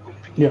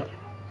 Yeah.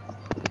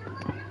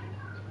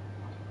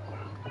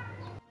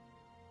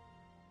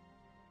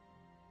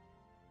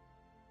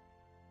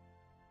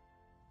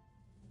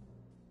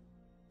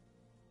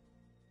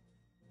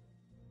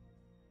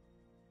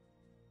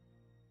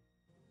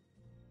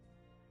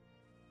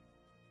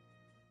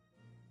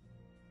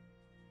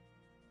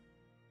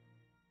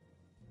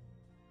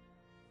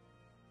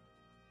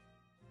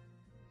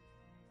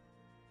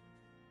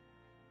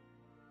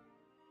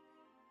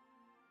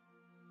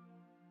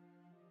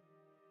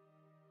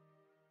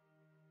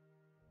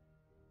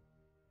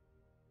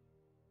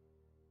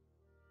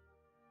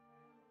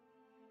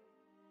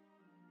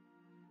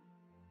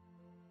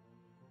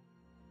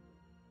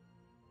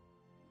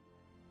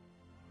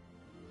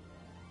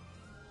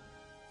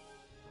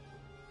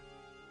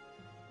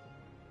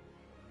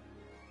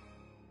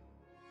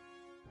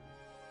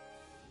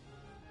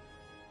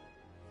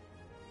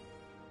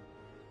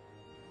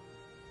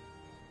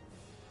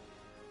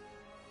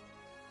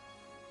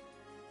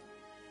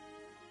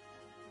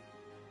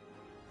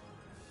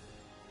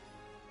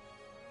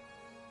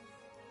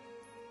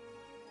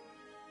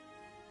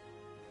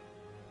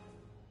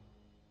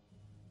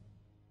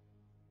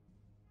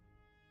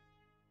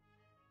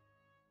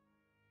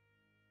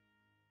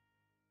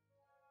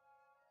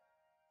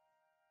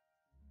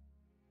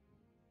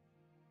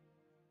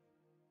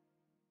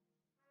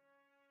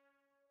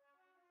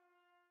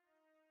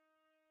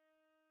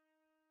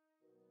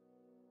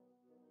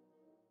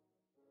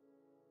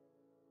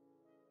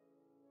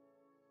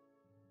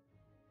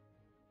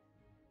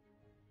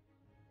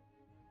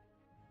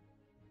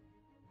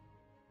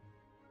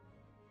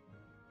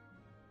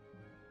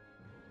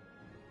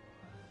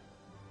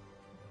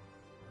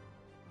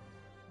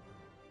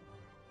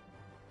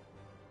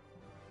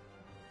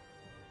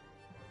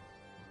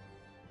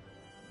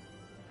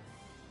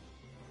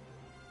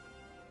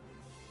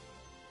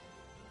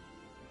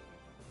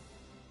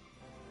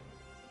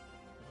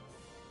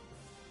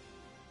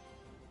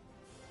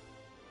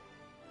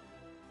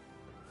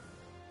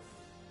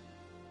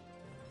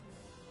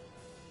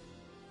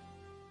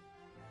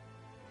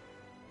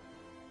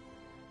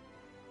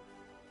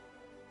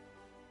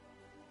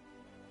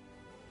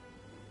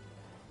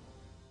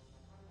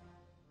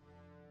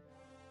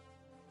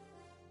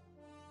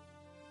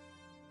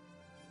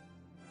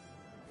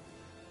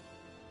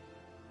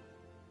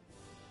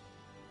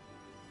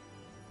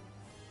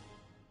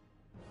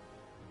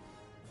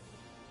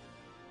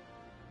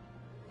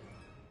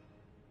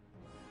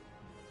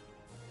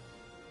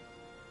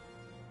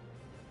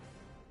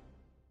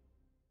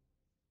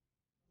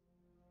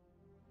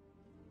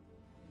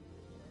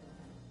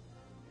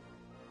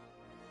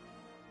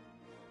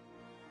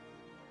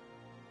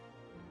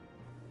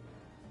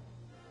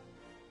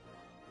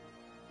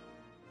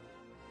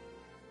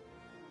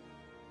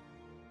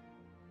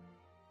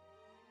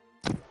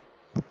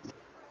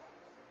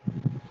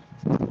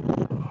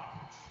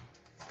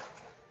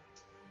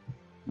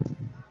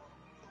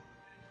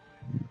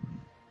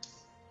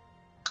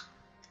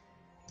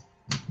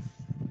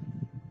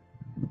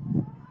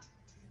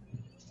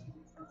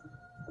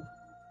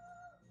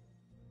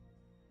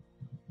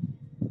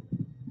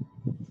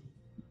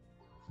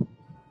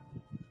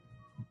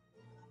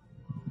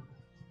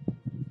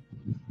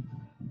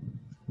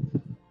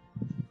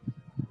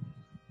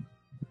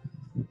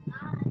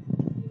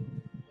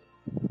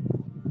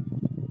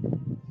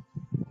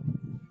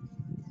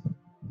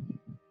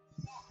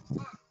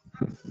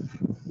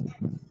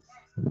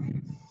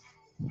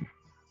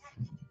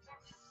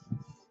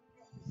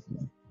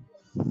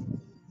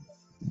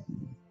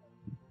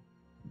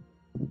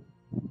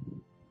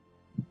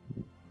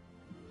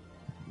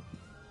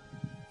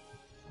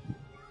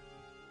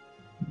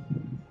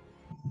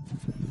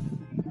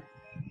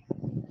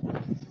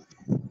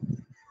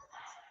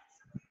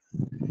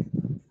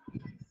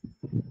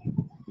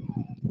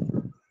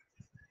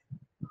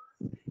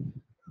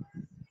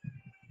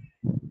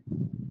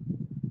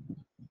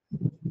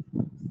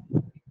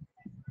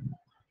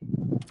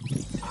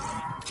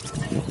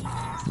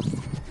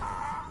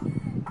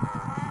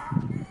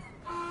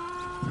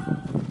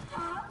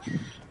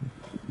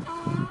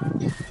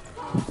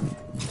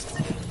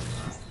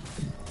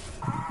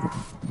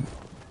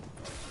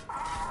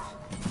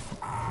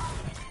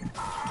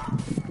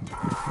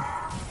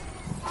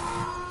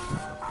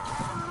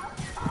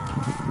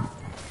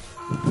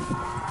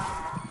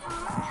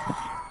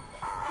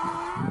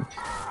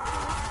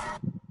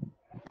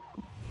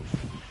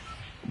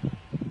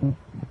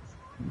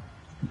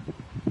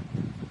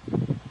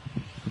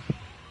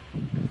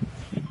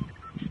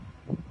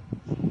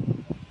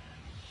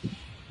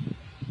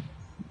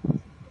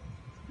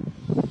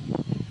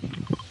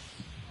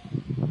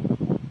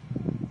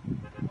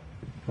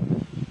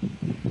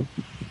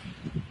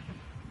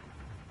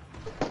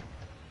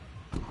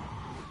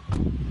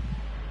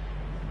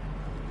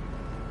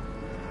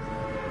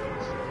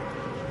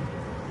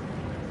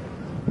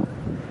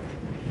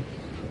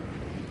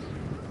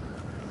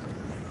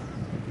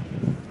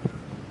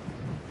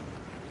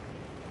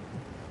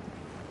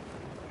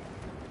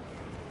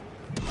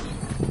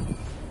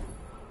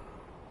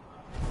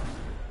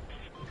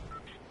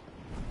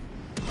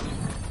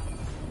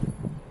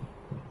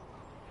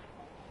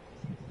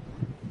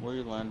 Where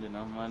you landing?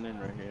 I'm landing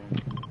right here.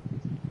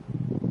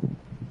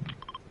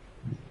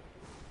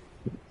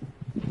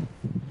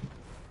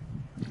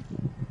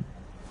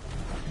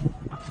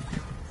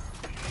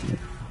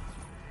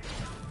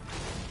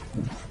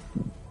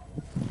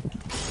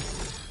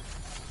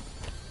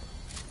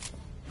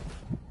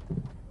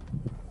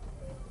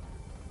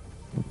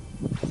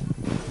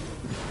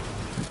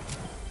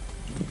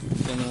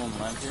 Is anyone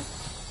land here?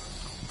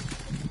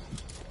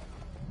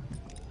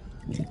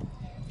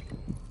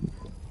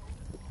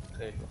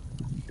 Okay.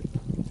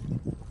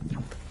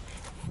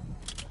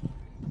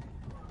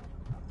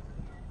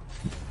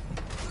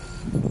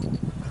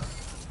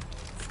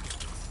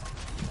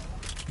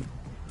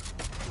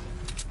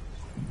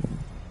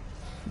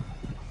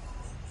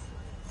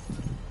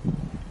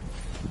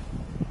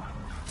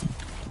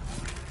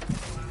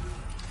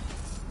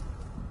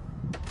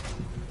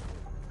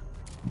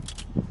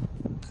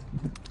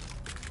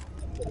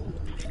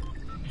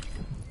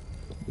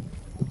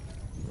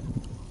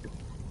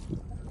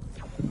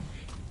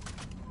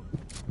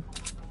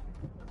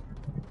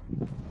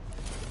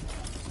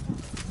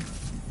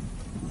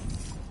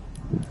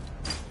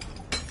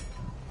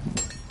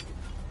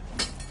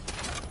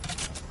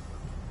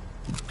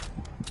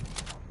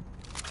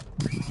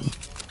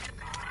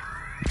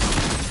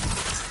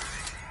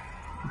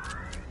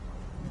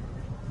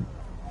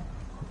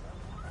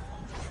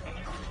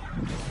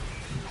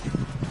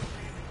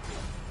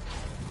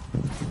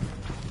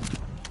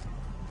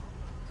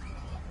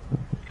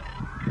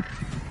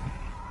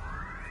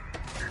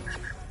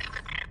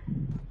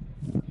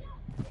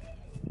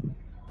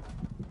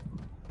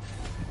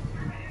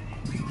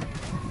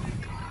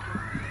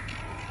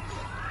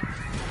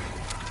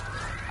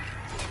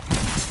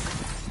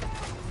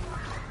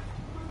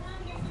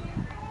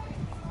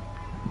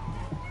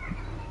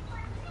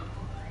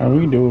 Alright,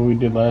 we can do what we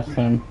did last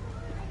time.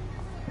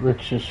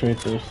 Rick's just right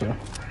there, so.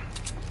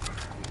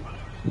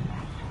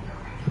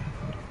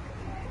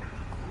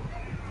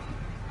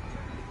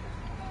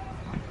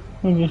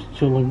 We just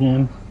chill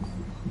again.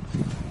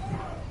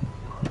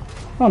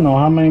 I don't know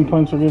how many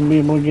points we're gonna be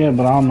able to get,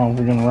 but I don't know if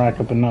we're gonna rack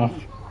up enough.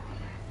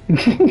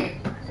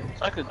 It's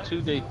like a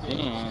 2-day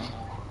thing.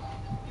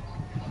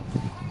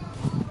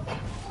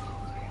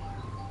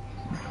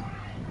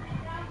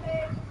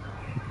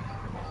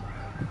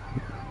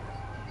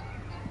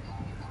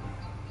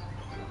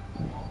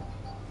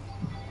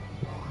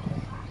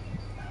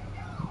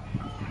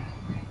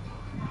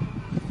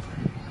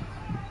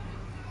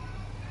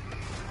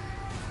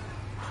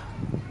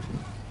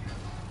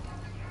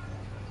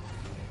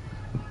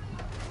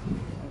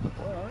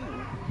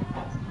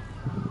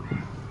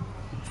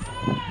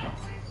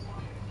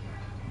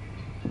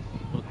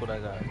 Look what I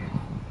got.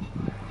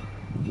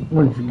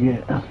 What did you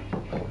get?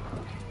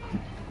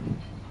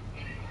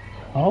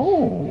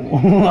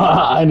 Oh,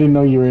 I didn't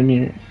know you were in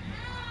here.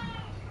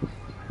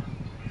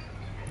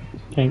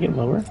 Can I get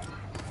lower?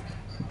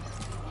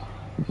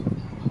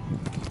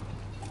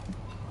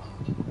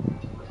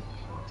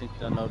 I think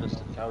I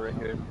noticed the cow right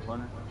here in the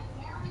corner.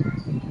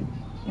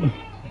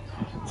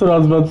 So I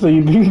was about to say,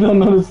 you think they'll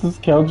notice this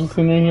cow just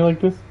sitting in here like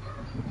this?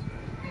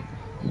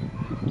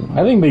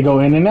 I think they go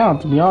in and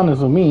out, to be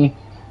honest with me.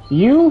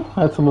 You?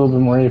 That's a little bit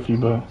more iffy,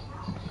 but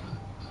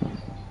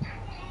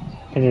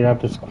I think I got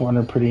this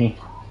corner pretty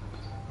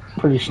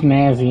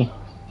snazzy.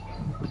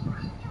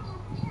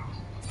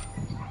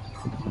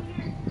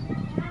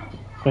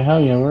 But hell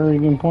yeah, where are you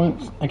getting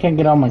points? I can't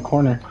get out my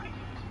corner.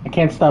 I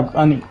can't stop.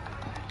 You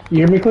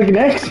hear me clicking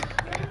X?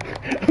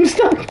 I'm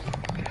stuck!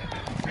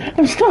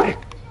 I'm stuck!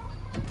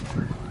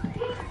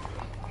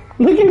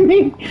 Look at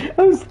me!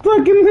 I'm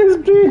stuck in this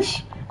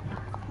bitch!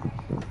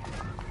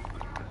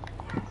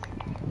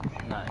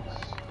 Nice.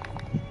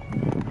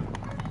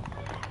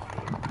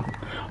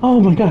 Oh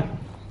my god.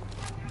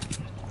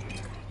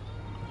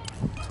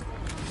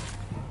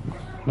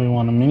 Do you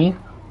want a mini?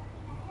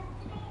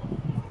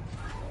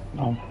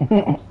 Oh,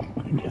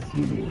 I guess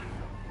you do.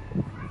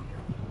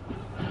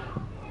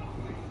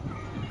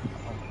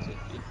 I'll take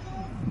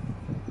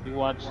it. You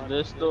watch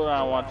this though,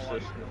 I watch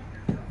this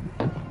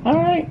though.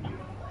 Alright.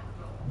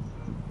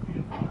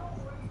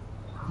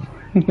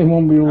 They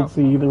won't be able to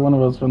see either one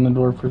of us from the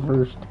door for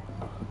first.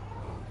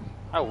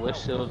 I wish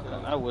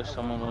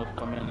someone would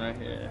come in right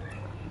here.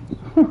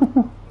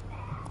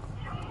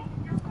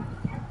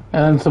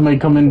 And then somebody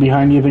come in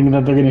behind you thinking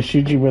that they're gonna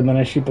shoot you, but then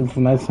I shoot them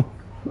from that side.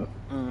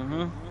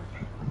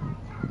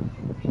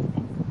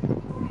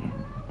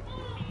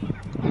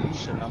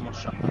 Shit, I'm a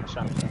shotgun.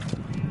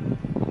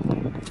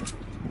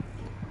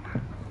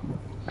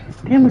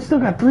 Damn, we still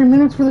got 3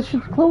 minutes for the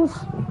shit to close.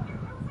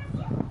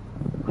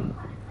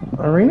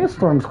 Arena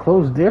Storm's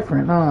closed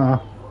different, huh?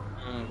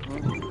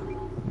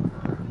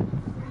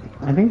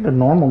 I think the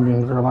normal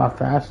games are a lot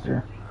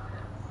faster.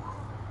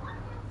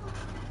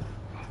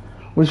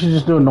 We should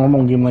just do a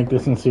normal game like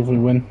this and see if we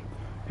win.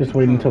 Just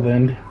wait until the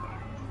end.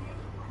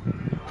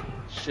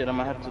 Shit, I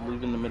might have to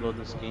leave in the middle of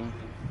this game.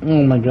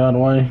 Oh my god,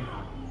 why?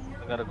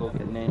 I gotta go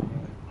get name.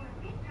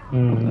 Oh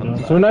my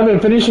god. So we're not even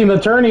finishing the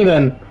tourney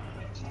then?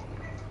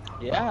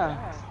 Yeah.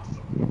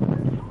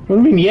 What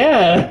do you mean,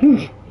 yeah?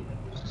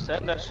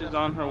 said that she's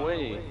on her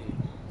way.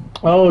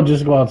 Oh,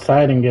 just go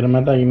outside and get him.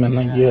 I thought you meant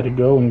like you had to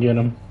go and get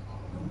him.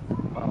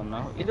 Oh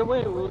no. Either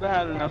way, we would have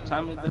had enough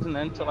time. It doesn't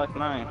end till like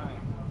 9.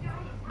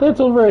 That's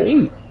over at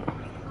 8.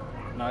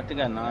 No, I think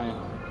at 9.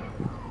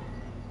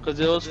 Cause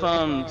it was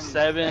from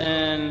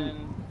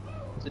 7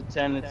 to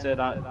 10. It said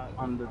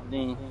on the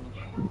thing.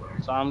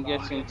 So I'm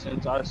guessing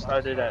since I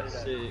started at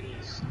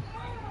 6,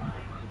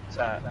 it's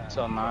at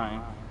till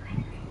 9.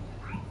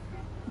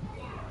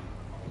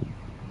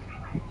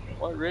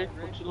 What, Rick?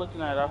 What you looking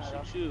at?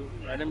 I'll shoot you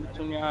right in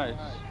between your eyes.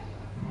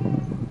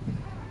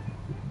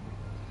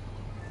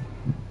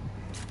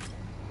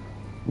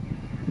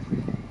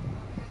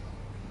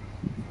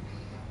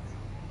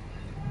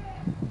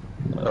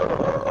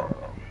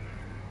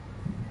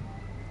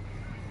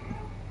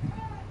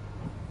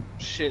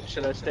 Shit,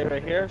 should I stay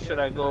right here? Or should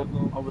I go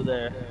over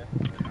there?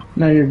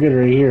 No, you're good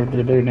right here if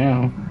they're there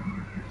now.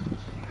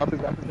 I'll be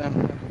back with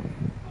them.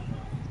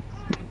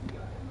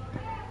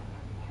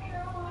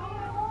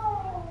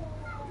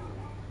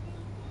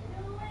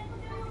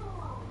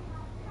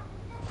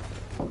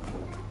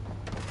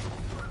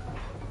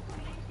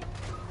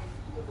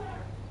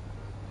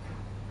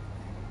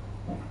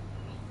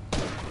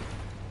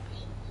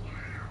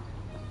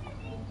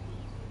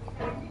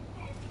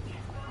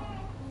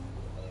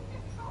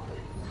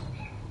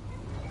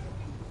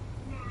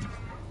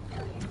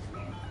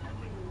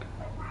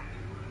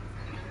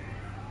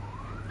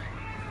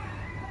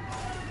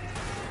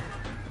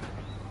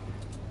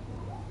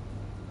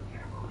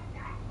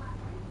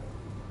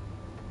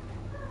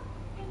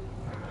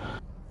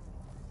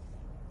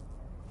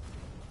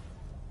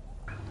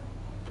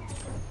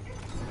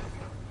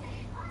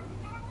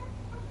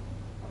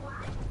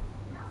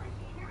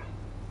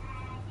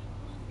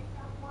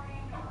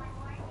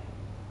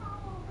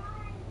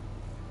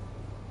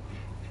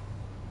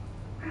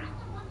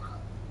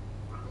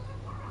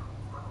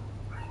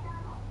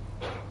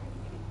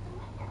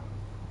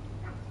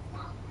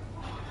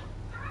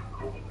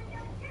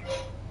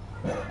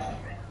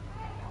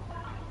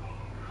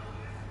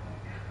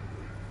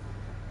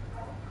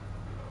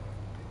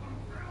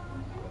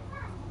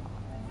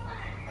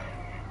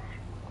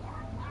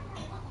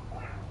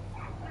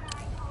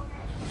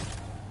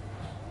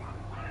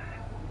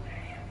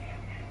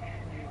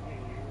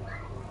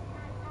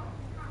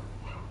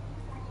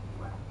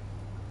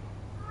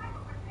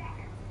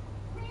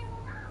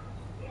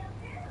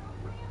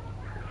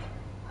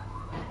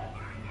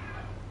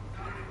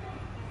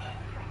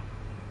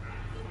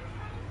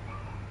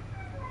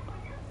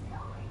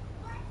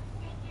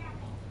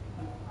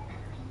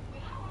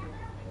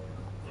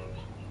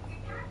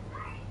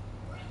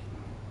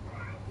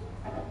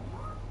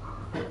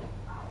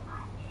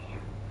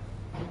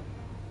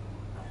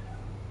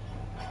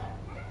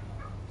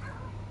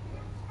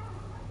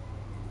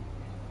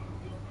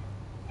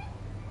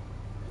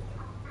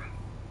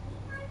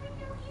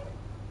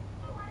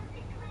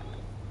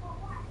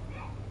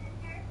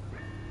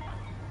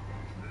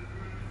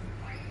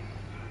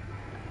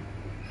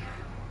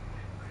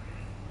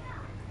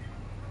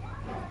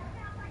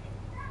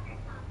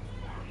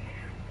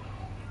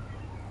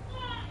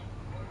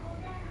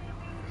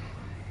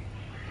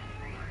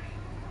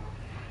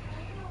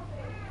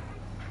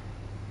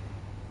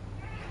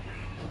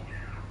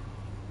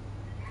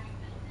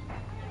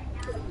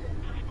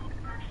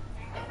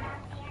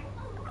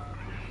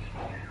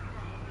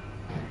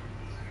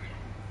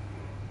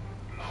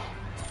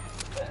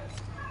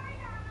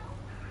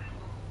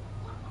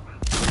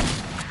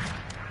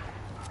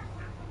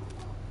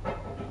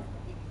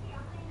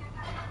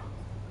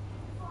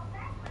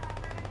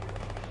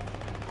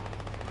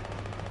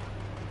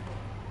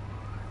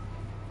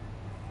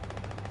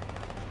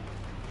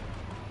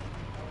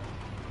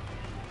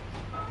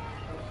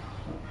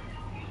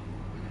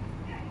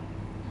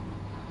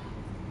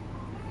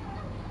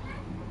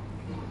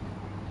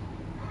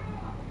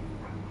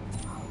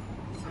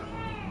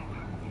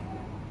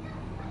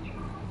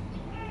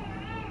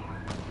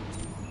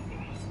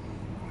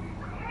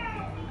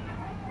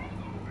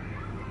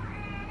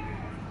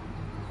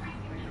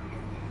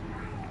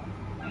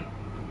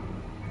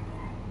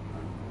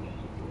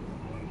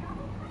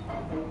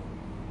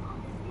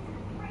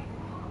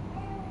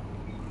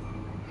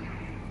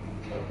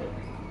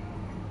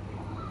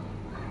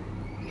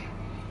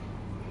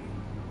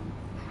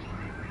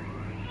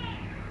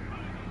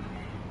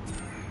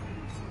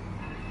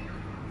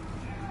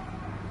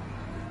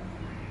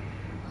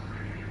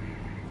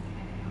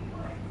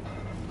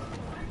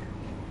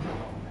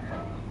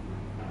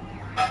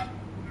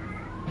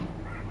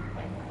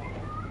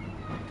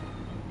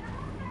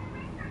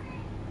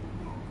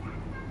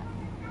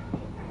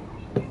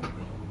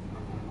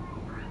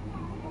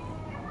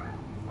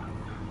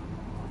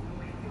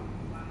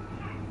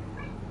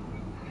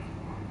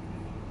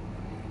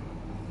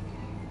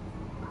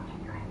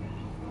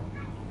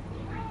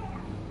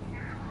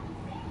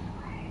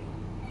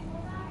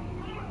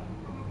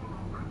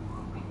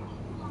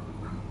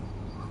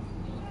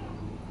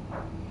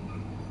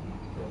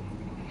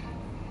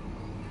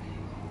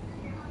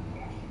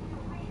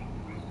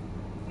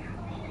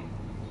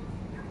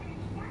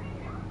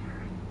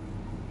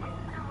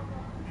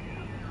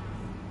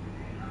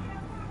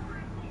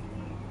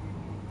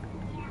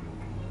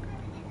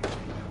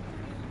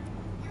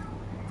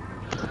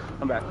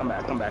 Come back, come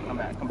back, come back, come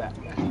back, come back.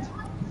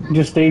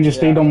 Just stay,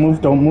 don't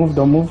move, don't move,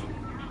 don't move.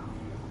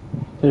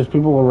 There's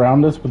people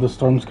around us, but the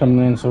storm's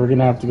coming in, so we're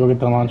gonna have to go get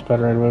the launch pad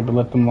right away, but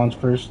let them launch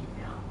first.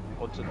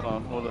 What's it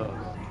called? Hold up.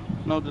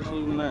 No, just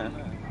leave him there.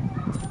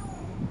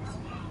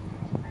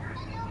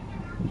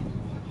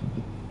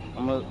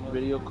 I'm gonna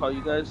video call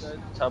you guys.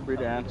 Tell Bree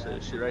to answer.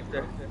 Is she right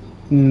there?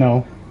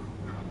 No.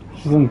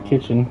 She's in the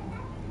kitchen.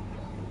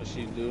 Is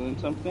she doing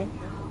something?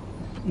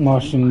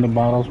 Washing the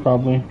bottles,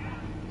 probably.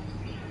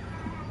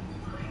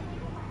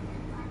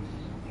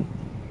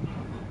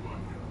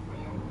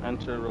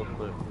 Answer real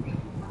quick.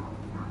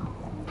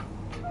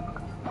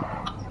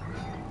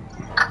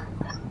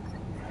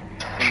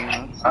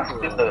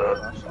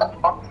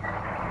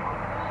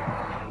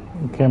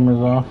 The camera's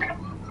off.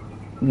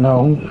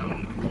 No.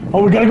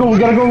 Oh, we gotta go, we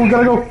gotta go, we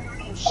gotta go!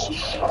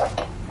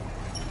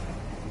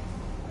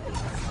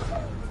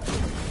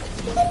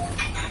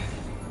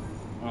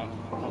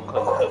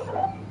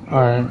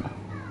 Alright.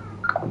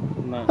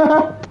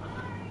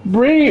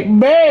 Bree,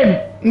 babe!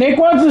 Nick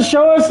wants to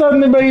show us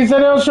something, but he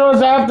said he'll show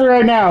us after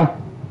right now.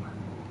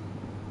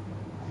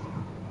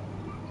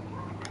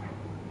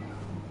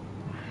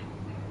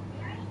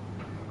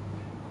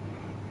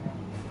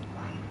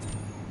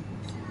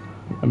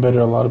 I bet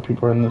a lot of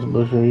people are in this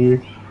bush right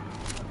here.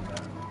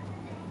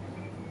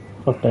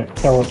 Fuck that.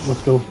 Tell us,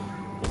 let's go.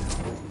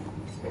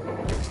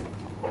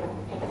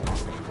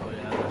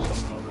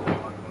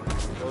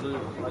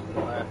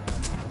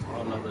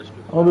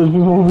 Oh, there's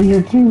people over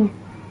here too.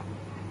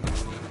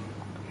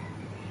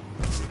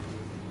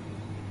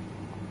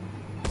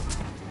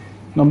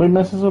 Nobody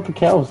messes with the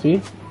cow,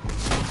 see?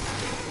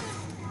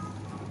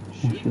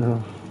 You're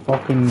a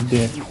fucking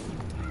dick.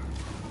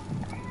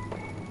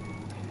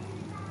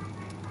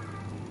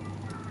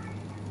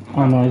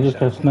 Oh no, I just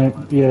got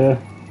sniped. Yeah.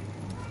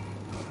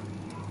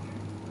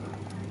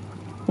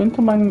 Wait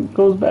until mine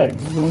goes back.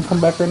 It's gonna come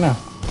back right now.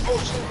 Oh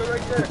shit, they're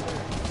right there.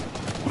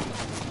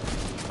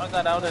 I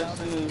got out as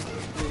soon as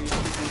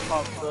they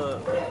popped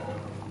up.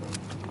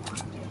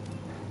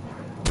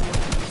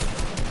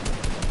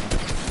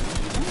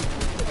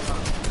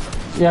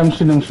 Yeah, I'm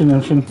shooting, I'm shooting,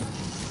 I'm shooting.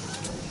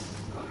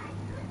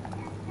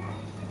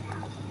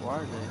 Where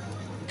are they?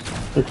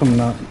 They're coming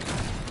out.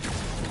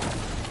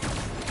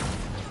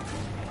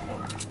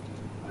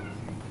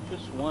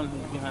 Just one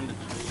who's behind the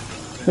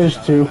tree. There's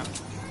two.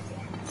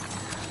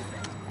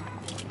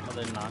 Oh,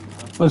 they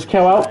knocked him. Let's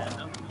cow out.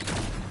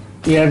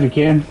 Yeah, if you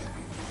can.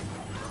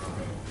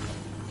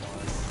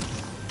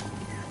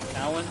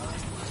 Cowan?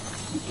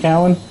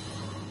 Cowan.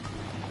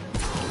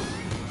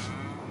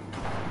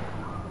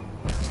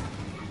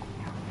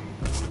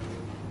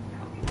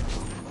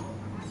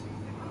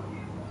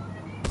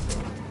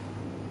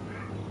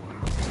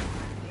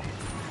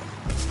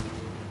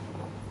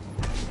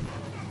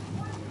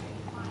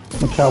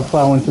 Look how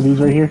plow into these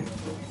right here.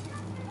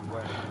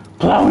 Where?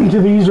 Plow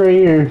into these right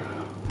here.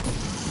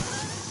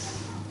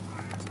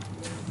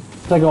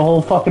 It's like a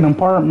whole fucking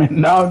apartment,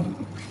 dog.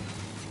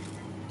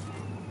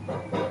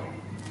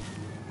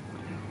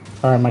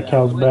 Alright, my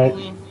cow's back.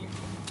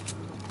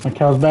 My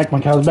cow's back, my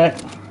cow's back.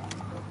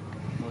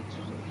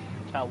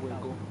 Cow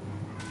wiggle.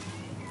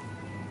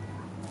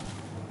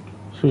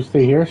 Should we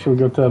stay here or should we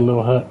go to that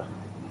little hut?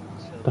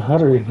 The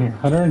hut are in here,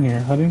 hut are in here,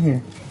 hut in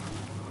here.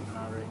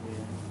 Not right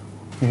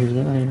Here here.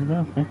 you go, here you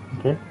go, okay,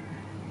 okay.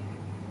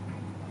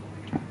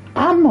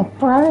 I'm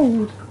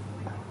afraid.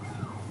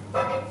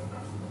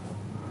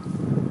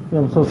 Yeah,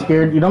 I'm so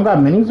scared. You don't got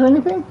minis or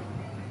anything?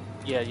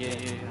 Yeah.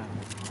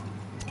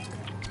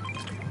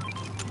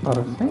 Oh,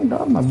 dang,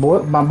 dog,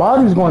 my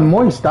body's going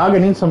moist, dog. I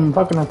need some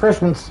fucking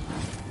refreshments.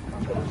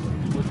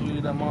 What do you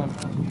eat that mom?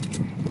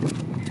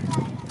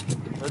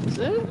 That's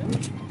it?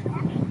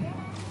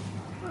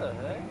 What the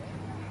heck?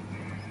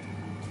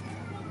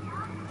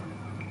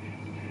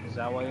 Is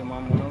that why your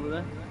mom went over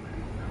there?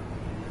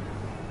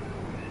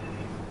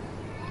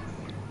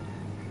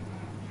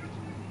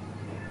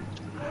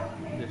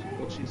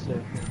 What'd she say?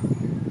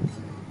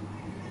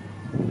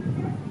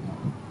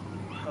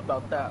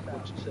 About that,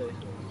 what'd she say?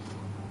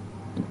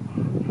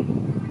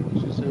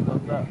 What'd she say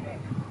about that?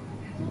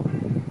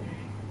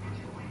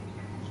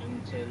 She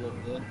didn't say it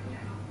looked good.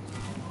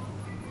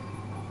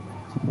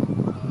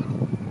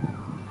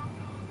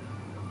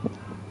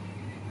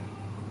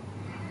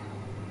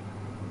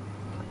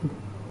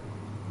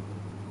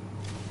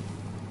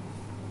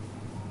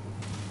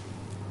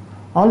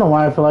 I don't know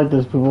why I feel like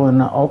there's people in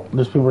the, oh,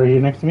 there's people right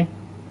here next to me.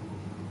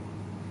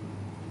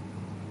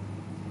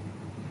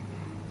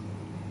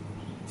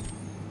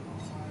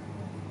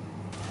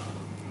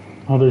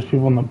 Oh, there's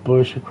people in the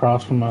bush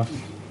across from us.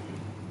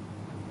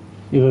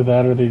 Either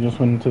that or they just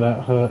went into that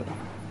hut.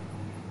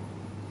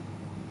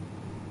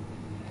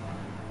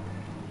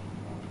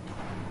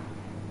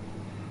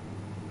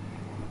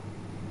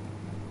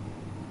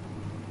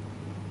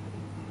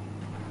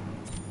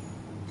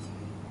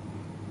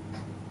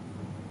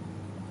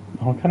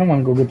 I kind of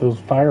want to go get those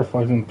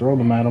fireflies and throw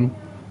them at them.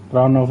 But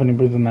I don't know if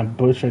anybody's in that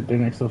bush right there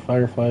next to the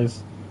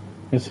fireflies.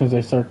 As soon as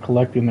I start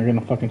collecting, they're going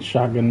to fucking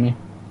shotgun me.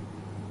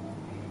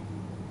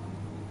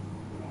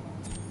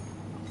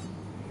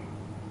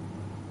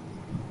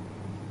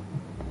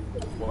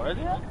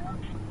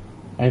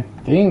 I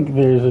think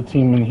there's a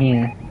team in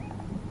here.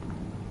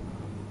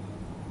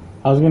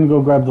 I was gonna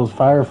go grab those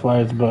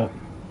fireflies, but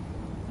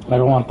I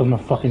don't want them to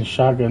fucking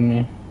shotgun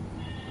me.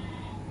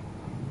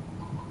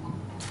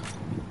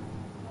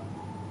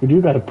 We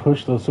do gotta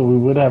push though, so we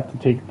would have to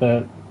take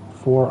that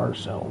for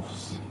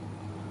ourselves.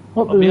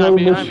 Oh,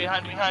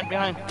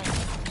 behind.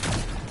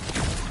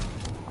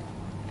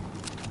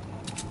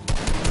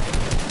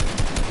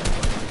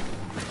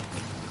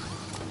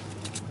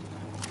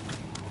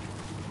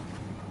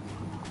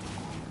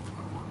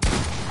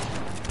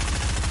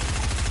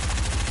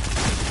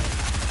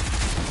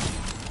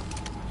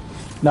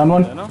 Down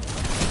one.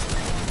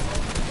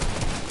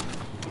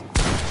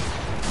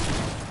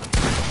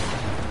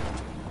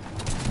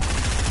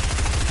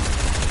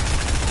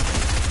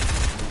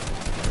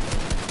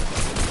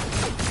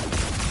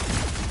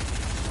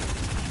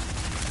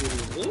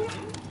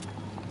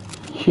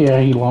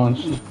 Yeah, he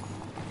launched.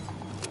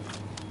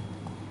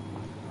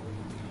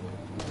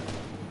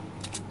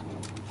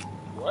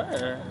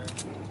 Where?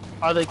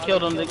 Oh, they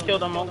killed him.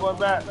 I'm going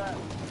back.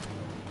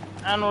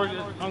 And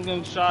I'm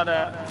getting shot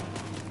at.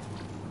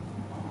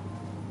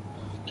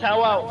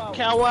 Cow out.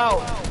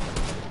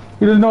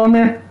 He doesn't know I'm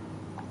here.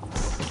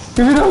 Yes,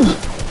 he does.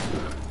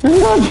 Yes, he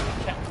does.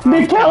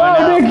 Nick, cow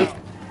out, Nick.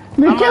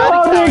 Nick, cow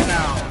out, Nick.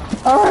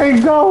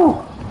 Alright,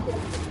 go.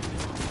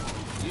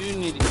 You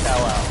need to cow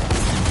out.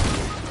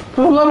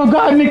 For the love of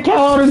God, Nick,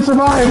 cow out and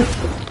survive.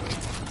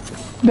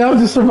 That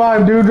was to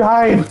survive, dude.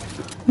 Hide.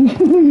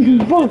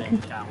 Fuck.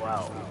 Cow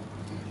out.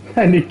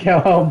 I need cow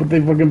out, but they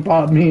fucking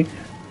popped me.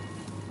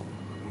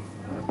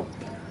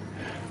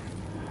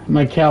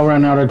 My cow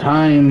ran out of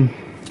time.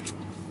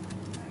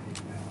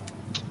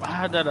 I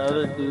had that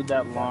other dude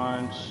that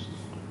launched.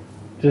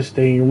 Just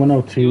stay. You're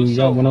 102. You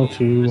got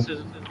 102. This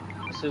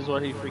is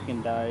where he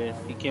freaking died.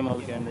 He came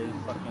over here and they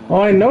fucking. Oh,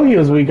 I know he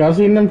was weak. I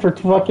was eating him for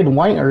fucking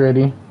white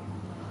already.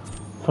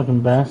 Fucking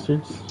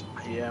bastards.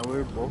 Yeah, we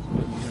were both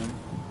with him.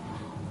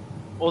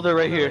 Oh, they're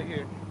right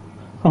here.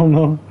 Oh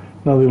no.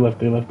 No, they left.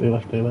 They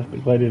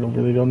glided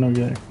over. They don't know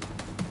you're there.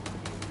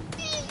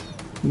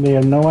 They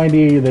have no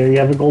idea you're there. You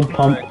have a gold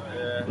pump.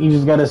 You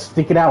just gotta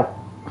stick it out.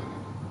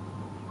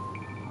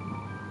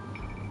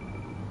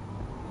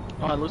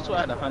 Oh, it looks like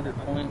I had 100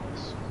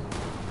 points.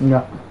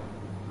 Yeah.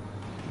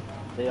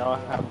 They all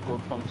have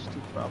gold pumps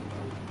too, probably.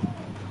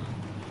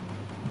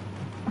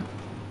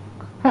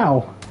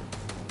 How?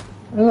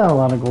 There's not a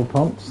lot of gold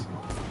pumps.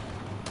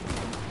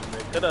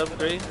 They could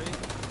upgrade.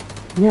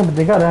 Yeah, but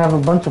they gotta have a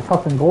bunch of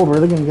fucking gold. Where are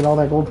they gonna get all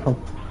that gold from?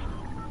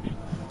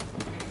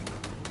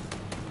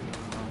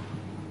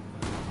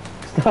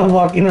 Stop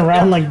walking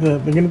around like they're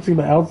gonna see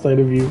the outside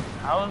of you.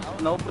 How is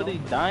nobody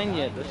dying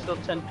yet? There's still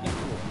 10 people.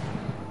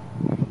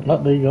 Oh,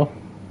 there you go.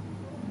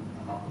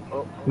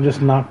 Oh. I'm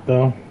just knocked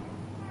though.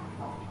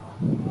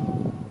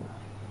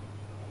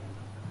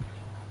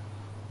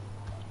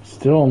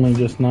 Still only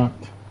just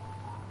knocked.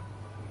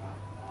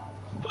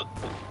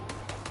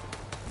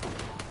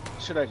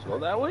 Should I go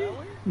that way?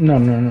 No. I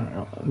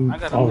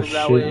gotta Oh move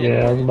that shit, way.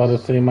 yeah, I was about to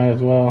say might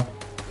as well.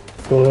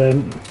 Go ahead.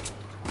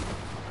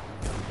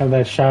 Have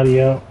that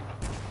shotty up.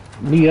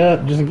 Be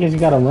up, just in case you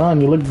gotta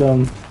run, you look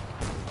dumb.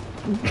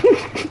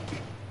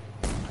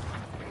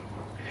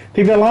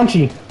 Take that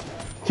launchy.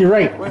 To your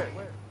right. Where?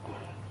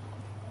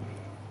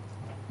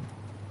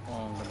 Oh,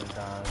 I'm gonna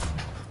die.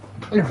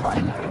 You're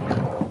fine.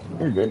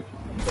 You're good.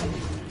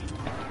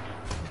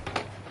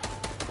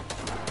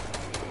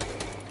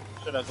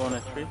 Should I go in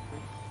a tree?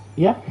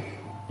 Yeah.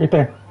 Right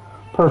there.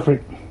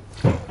 Perfect.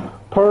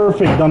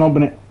 Perfect. Don't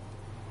open it.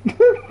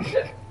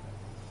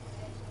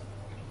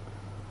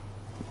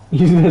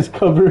 Use it as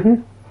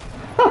cover.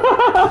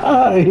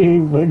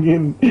 I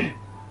fucking.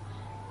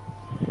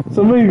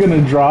 Somebody's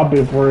gonna drop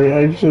it for you.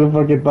 I should have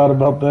fucking thought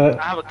about that.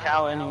 I have a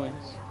cow anyways.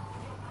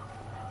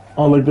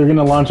 Oh look, they're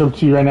gonna launch up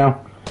to you right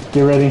now.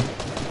 Get ready.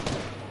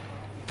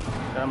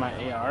 Got my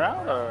AR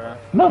out or?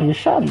 No, you're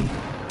shotty.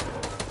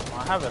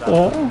 I have it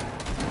out.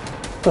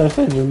 So I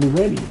said, just be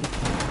ready.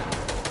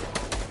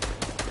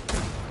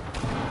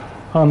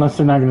 Oh, unless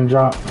they're not gonna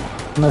drop.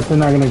 Unless they're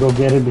not gonna go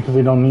get it because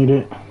they don't need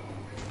it.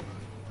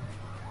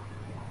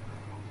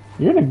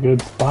 You're in a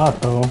good spot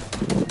though.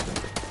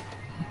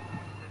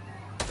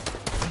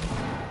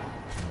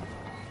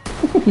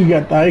 You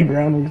got the high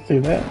ground, we can say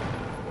that.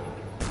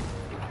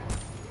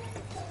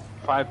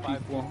 5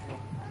 people.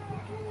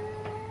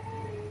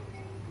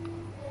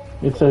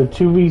 It's a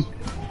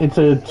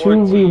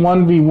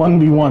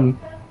 2v1v1v1.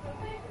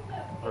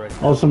 Alright.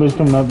 Oh, somebody's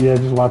coming up. Yeah,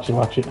 just watch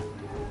it.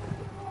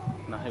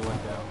 No, he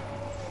went down.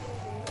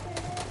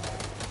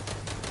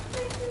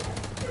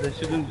 Are they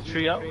shooting the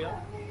tree up?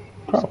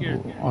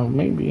 Probably. Or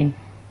maybe.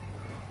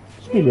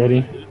 Just be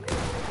ready. Dude,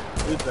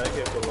 that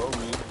get below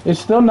me. It's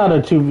still not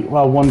a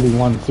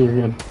 1v1, so you're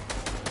good.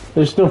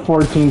 There's still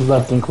 4 teams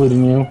left,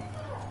 including you.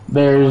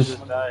 There's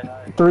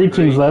 3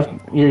 teams left.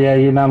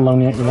 You're not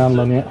alone yet.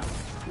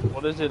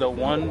 What is it, a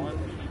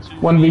 1v2?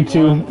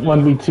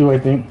 1v2, I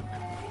think.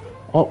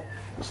 Oh,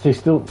 stay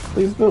still.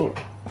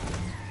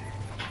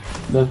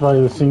 That's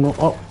probably the single.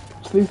 Oh,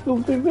 stay still.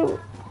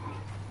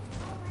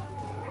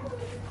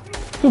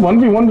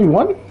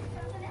 1v1v1?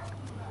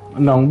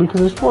 No, because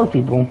there's 4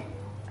 people.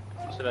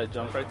 Should I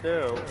jump right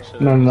there? Or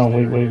should No, I no,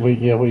 wait.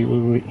 Yeah,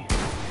 wait.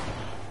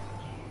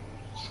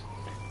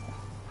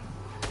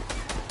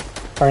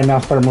 Alright, now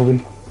start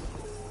moving.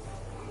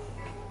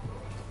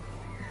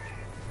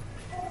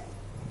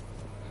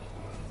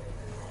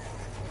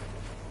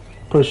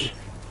 Push.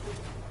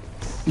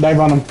 Dive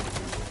on him.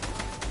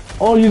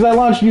 Oh, use that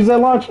launch.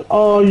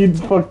 Oh, you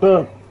fucked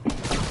up.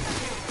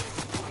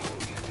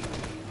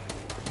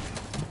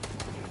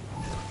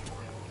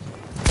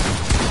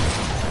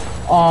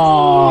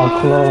 Oh,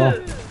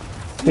 close.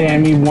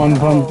 Damn, he one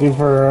pumped you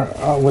for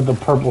with the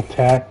purple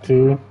tack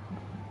too.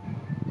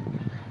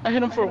 I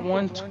hit him for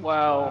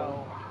 112.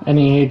 And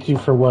he hit you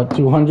for what,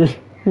 200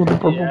 with the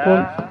purple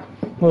pump?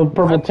 Well,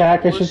 purple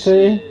tack, I should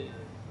say. It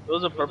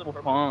was a purple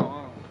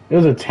pump. It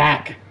was a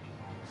tack.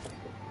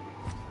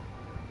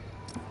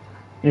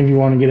 If you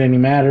want to get any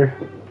madder.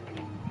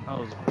 That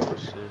was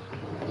bullshit.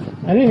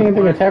 I didn't even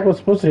think a tack was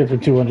supposed to hit for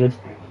 200.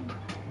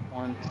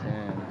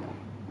 110.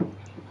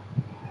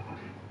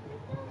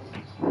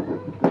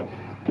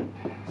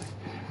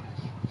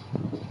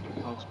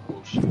 That was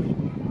bullshit.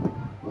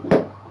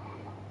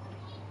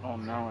 Oh,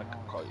 now I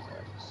can call you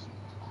guys.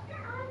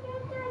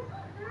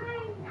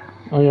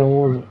 Oh yeah,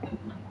 what was it?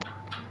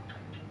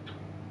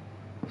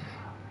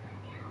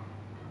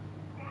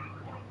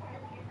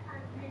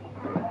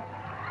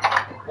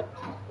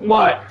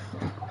 What?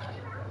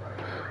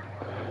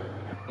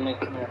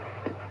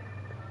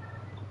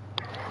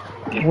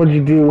 What'd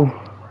you do?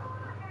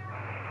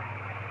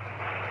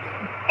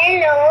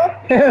 Hello.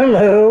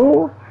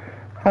 Hello.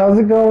 How's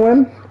it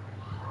going?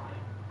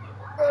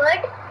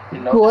 Good. You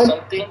know Good.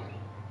 something?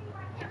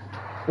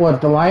 What,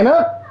 the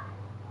lineup?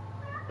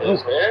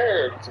 His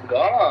hair, it's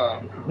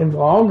gone. It's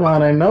all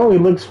gone, I know. He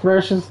looks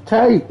fresh as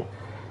tight.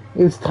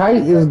 It's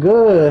tight, it's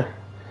good.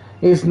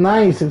 It's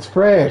nice, it's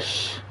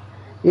fresh.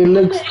 It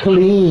looks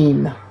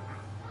clean.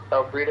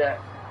 Tell Brita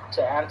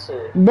to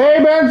answer it.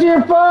 Babe, answer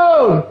your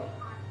phone!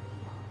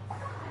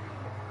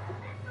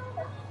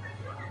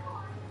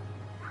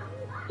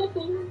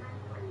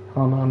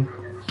 Hold on.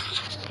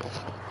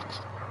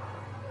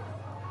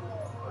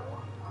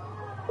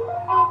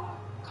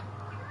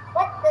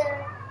 What the?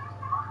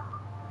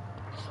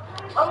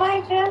 Oh my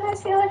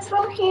goodness, you look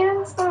so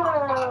handsome.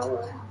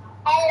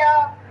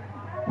 Hello.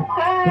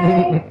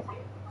 Hi.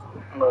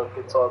 Look,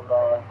 it's all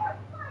gone.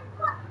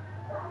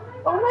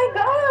 Oh my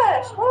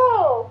gosh,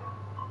 whoa.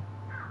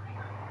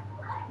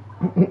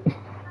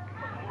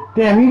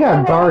 Damn, you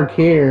got dark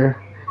hair.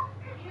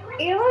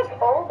 You look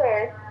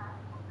older.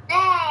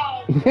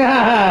 Hey.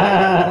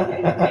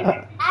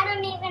 Yeah. I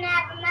don't even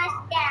have a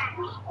mustache.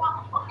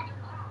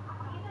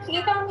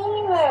 You don't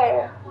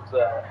either. It's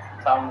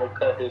time to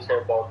cut his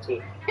hair bald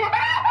too.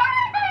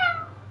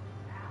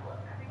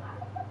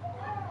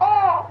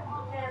 Oh,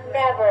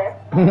 never.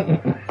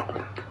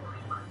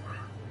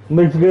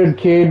 Looks good,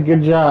 kid.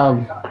 Good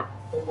job.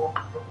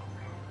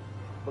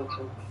 Looks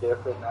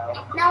different now.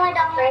 No, I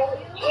don't.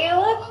 You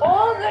look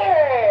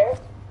older.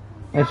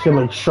 That shit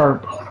looks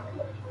sharp.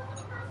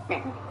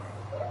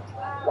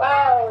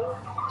 Wow.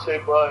 Say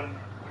bye.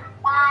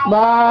 Bye.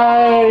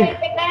 Bye.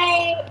 Good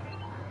night.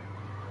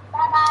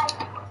 Bye-bye.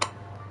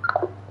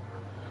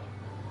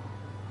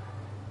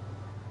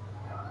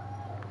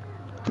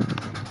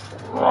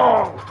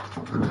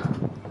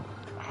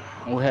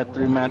 We had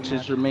 3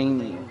 matches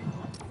remaining.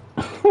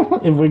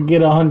 If we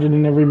get 100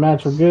 in every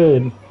match, we're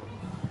good.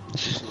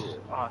 Shit.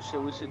 Oh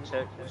shit, we should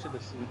check. We should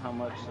have seen how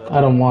much.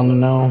 I don't want to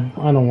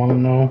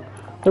know.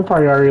 They're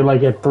probably already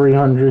like at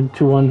 300,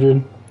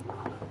 200,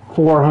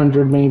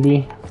 400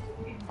 maybe.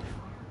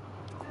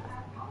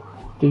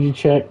 Did you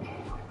check?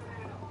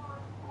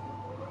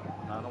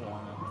 I don't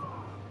want to.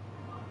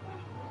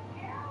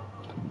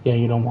 Yeah,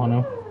 you don't want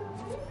to.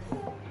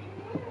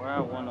 We're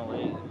at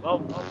 108. Oh,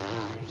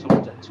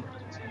 someone's at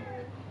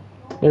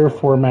 215. There were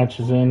 4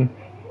 matches in.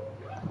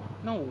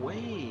 No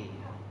way.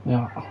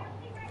 Yeah.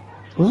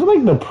 Those are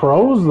like the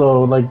pros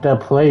though, like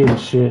that play and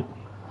shit.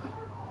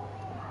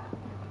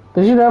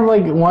 They should have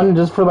like one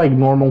just for like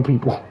normal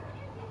people.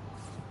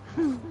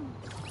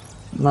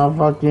 Not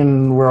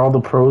fucking where all the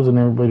pros and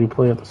everybody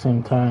play at the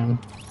same time.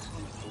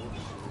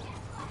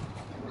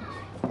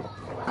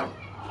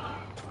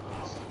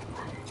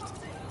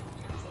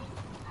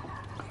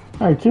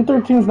 Alright,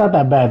 213's not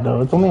that bad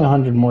though. It's only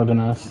 100 more than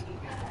us.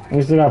 And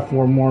we still got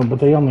 4 more, but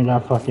they only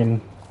got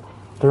fucking...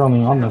 They're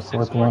only on the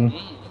 4th one.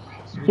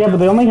 Yeah, but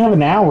they only have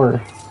an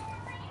hour.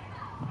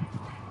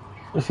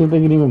 Let's see if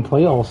they can even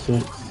play all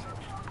 6.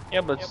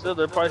 Yeah, but still,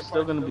 they're probably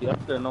still gonna be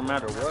up there no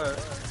matter what.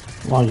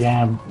 Well,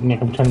 yeah,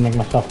 Nick, I'm trying to make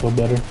myself feel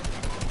better.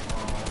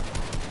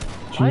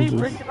 Why are you Jesus.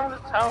 breaking all the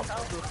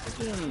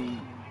freaking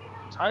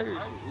tires,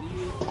 you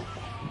idiot?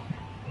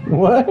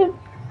 What?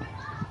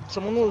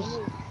 Someone was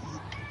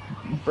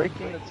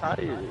breaking the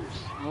tires.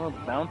 Someone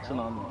was bouncing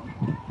on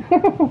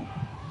them.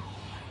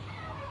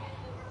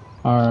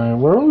 Alright,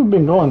 where have we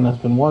been going that's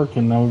been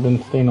working? Now we've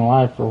been staying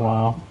alive for a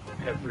while.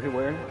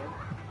 Everywhere.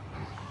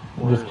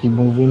 Just keep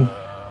moving.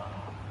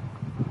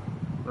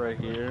 Right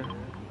here.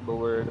 but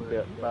we're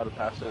about to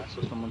pass it,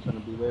 so someone's gonna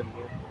be there.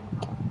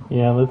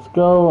 Yeah, let's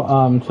go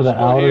to Let's the go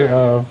outer here,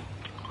 of.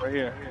 right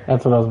here.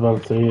 That's what I was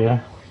about to say. Yeah.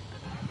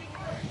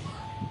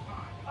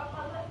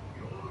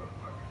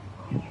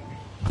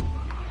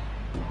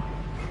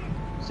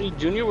 See,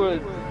 Junior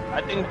would.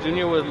 I think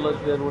Junior would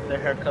look good with a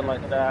haircut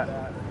like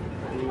that.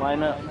 Blue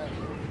lineup.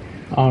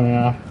 Oh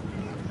yeah.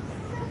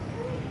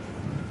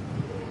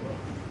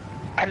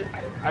 I,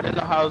 I didn't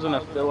know how I was gonna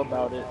feel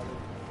about it.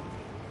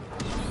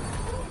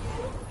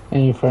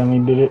 And you finally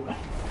did it.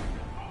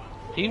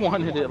 He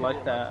wanted it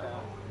like that.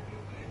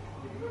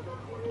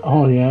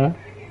 Oh yeah.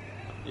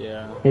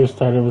 Yeah. Here's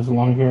tired of his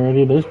long hair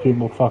already. There's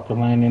people fucking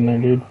lying in there,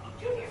 dude.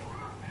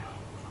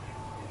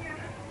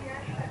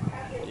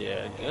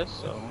 Yeah, I guess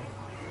so.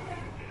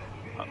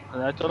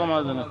 Cause I told him I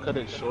was gonna cut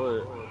it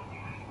short,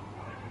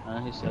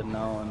 and he said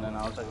no. And then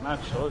I was like, not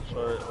short,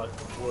 short, like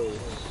the boys.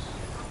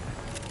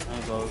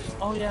 And he goes,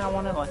 oh yeah, I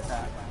want it like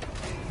that.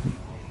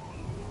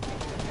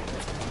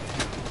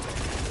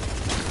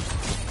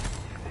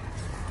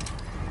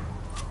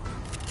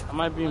 I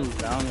might be in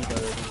brownies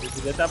already. Did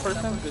you get that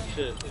person? Good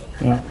shit.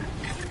 Yeah.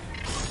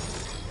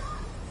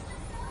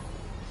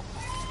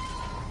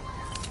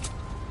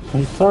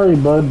 I'm sorry,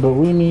 bud, but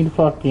we need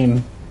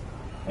fucking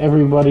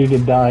everybody to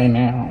die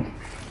now.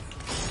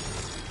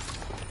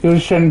 He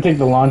was trying to take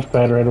the launch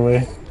pad right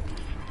away.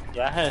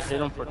 Yeah, I had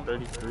hit him for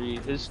 33.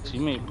 His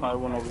teammate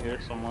probably went over here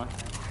somewhere.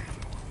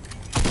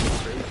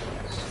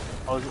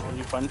 Oh, did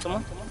you find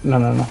someone? No,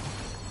 no, no.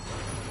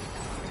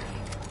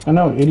 I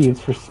know idiots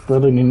for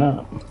splitting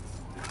up.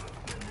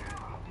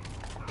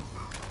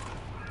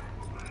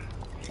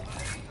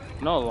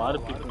 No, a lot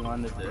of people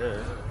landed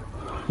there.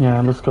 Yeah,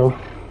 let's go.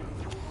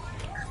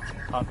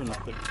 Popping a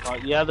quick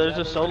spot. Yeah, there's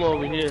a solo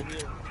over here.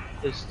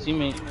 His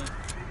teammate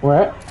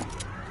Where at?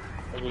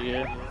 over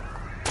here.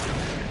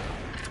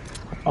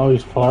 Oh,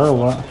 he's far or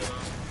what?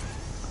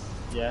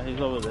 Yeah, he's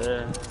over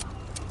there.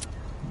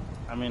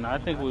 I mean, I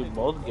think we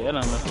both get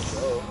him if we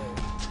go.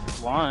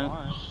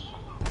 Launch.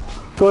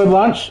 Go ahead,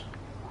 launch.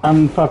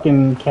 I'm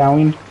fucking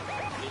cowing.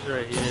 He's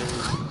right here.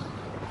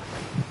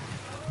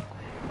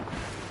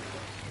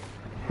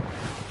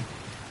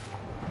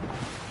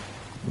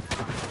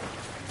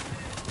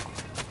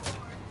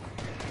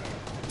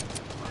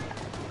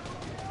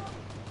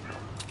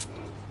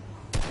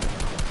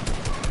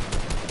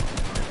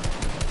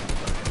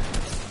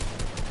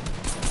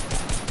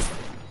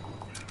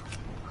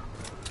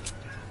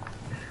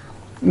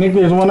 Nick,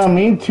 there's one on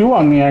me, two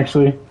on me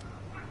actually.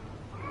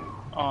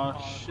 Oh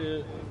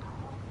shit.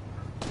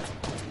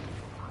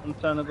 I'm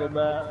trying to go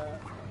back.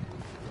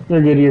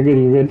 You're good, you're good,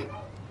 you're good.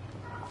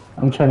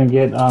 I'm trying to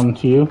get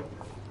to you.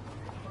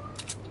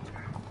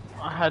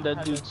 I had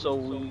that dude so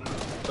weak,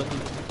 but he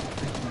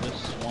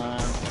just swam.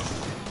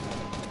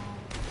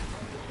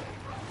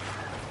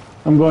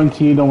 I'm going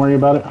to you, don't worry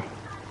about it.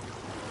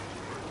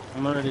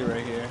 I'm already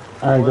right here.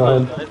 Alright, go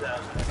ahead.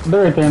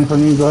 They're right there in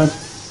front of you, go ahead.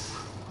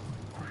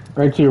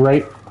 Right to your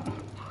right.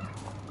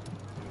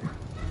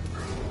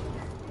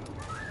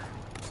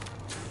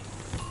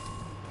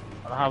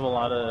 I don't have a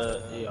lot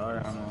of AR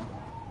ammo.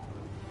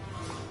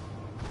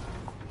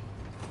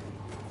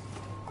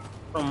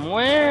 From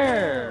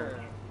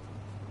where?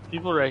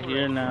 People right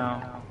here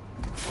now.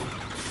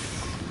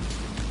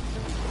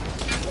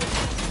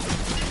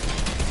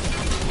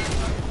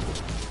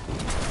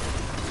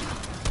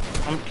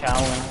 I'm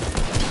cowling.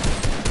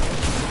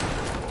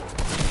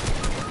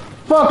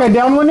 Fuck, I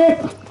downed one,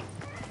 Nick!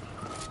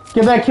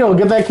 Get that kill,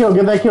 get that kill,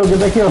 get that kill, get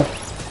that kill.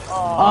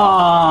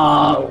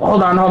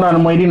 Hold on,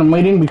 I'm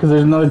waiting because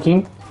there's another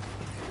team.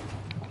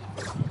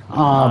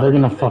 They're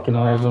gonna fucking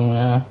res them,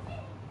 yeah.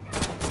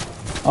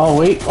 Oh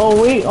wait.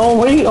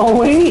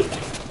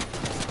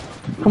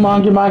 Come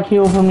on, get my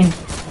kill for me.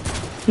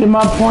 Get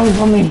my point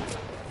for me.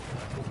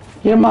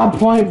 Get my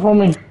point for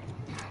me.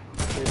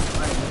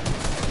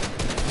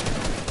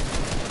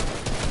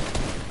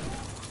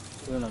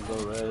 We're gonna go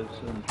res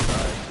and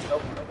try.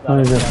 What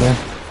is that there?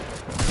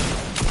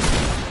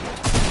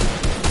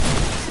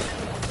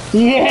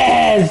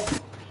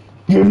 Yes!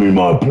 Give me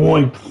my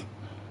points.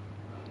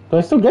 Do I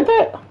still get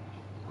that?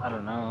 I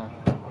don't know.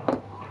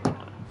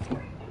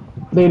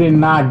 They did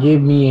not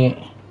give me it.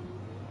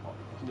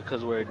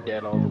 Because we're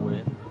dead all the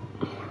way.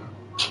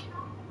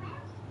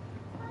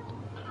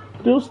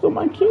 It was still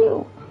my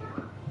kill.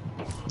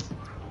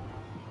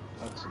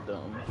 That's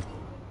dumb.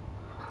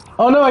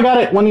 Oh no, I got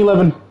it.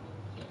 111.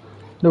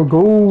 There we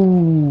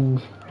go.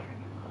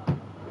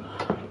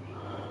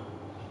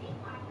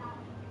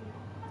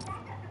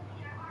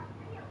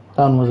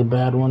 That one was a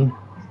bad one.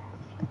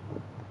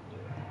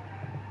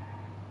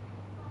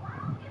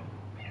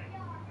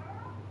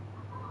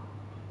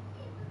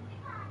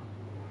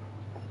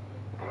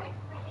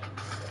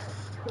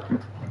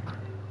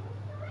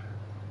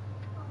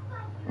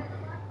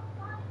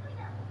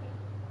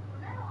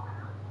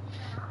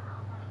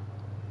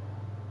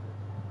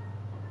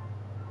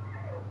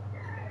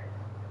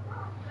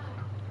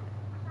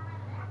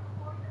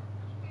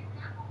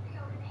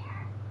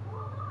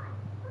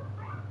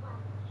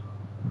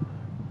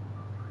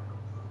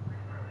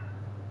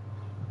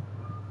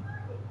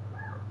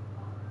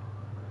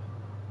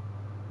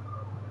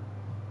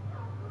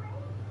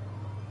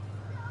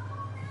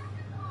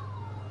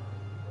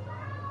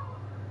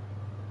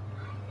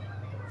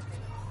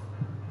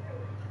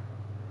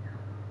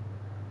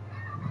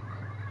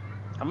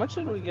 How much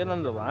did we get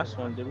on the last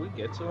one? Did we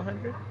get to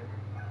 100?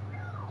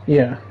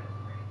 Yeah.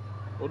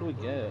 What do we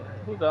get? I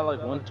think we got like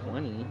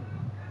 120.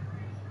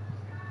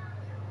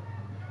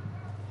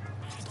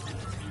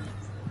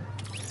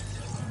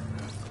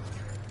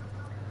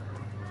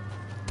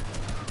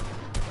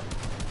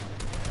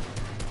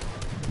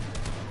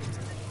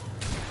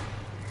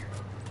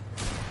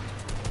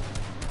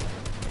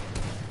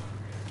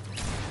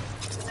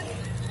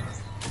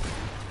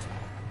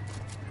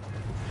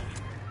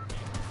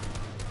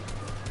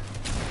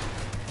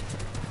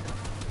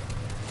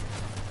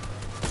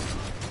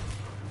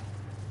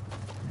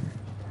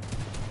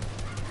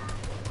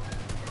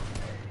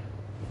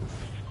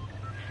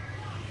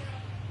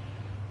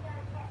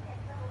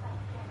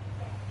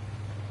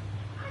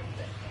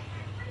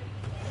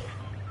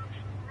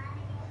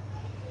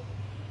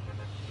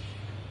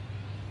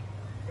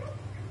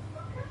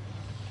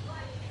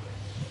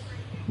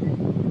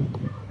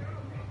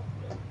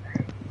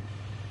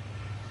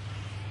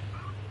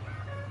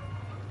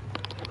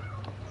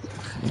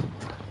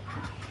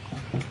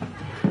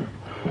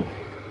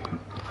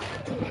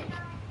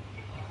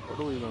 Where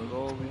do we even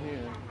go over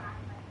here?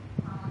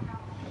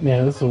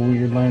 Yeah, this is a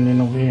weird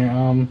landing over here.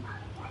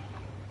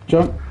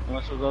 Jump.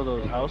 Unless we go to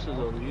those houses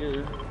over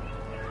here.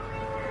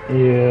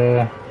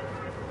 Yeah.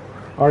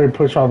 Already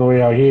pushed all the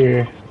way out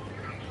here.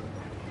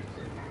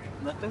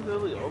 Nothing's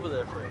really over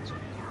there for us.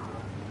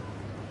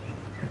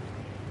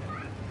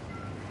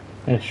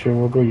 Yeah, sure,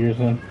 we'll go yours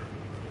then.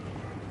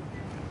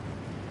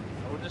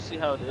 We'll just see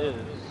how it is.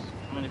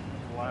 How many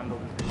people land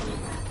over here.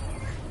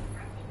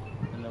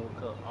 And then we'll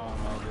cut. Oh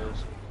no,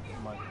 there's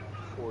like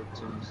 4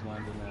 teams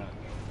landing at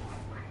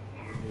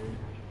over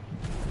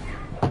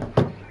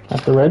here.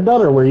 At the red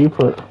dot or where you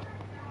put?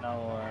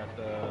 No,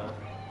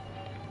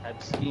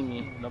 at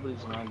Steamy.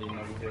 Nobody's landing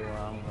over here where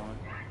I'm going.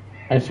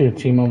 I see a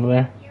team over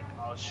there.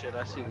 Oh shit,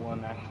 I see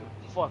one actually.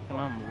 Fucking,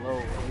 I'm low.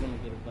 I'm gonna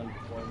get a gun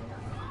before me.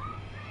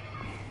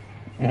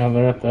 Yeah,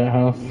 they're at that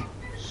house.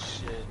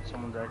 Shit,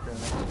 someone's right there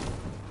next to me.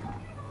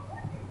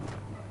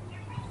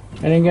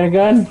 I didn't get a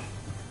gun?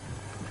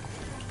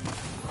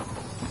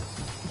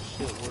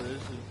 Shit, where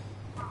is he?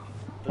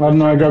 Oh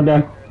no, I dropped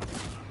down.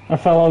 I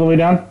fell all the way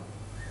down.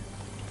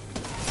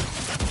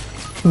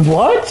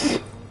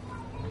 What?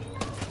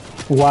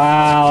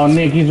 Wow,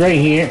 Nick, he's right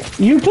here.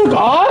 You took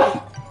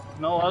off?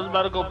 No, I was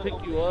about to go pick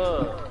you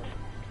up.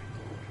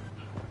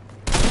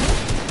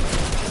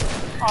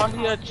 Oh,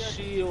 he had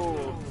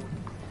shield.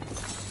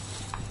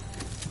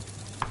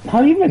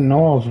 How do you even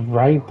know I was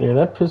right there?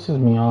 That pisses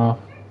me off.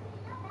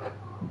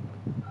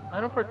 I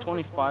had him for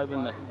 25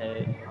 in the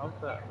head. How's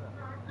that?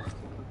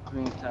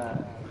 Green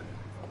tag.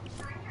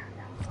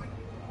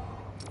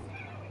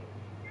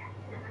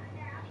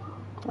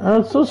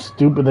 It's so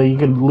stupid that you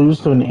could lose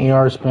to an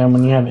AR spam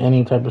when you have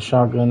any type of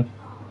shotgun.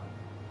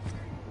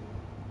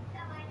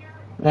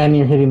 And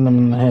you're hitting them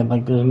in the head.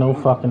 Like, there's no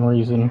fucking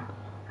reason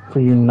for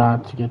you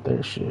not to get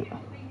their shit.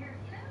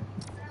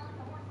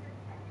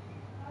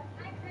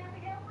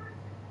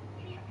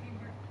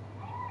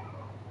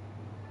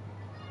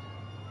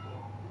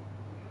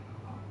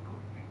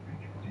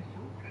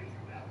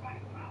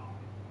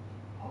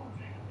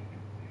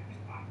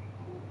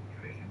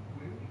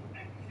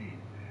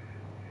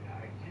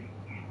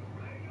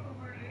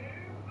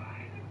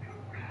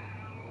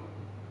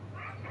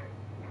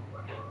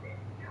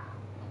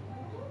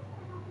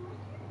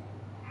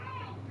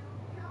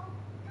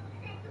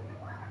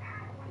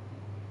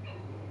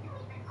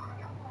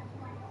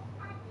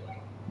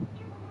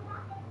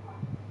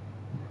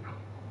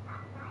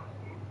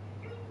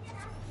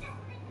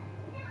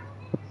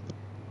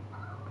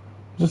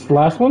 Is this the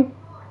last one?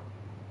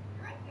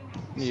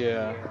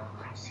 Yeah.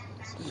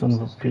 Son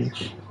of a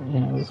bitch.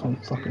 Yeah, this one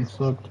fucking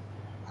sucked.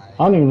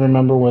 I don't even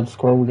remember what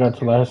score we got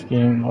to last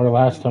game, or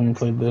last time we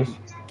played this.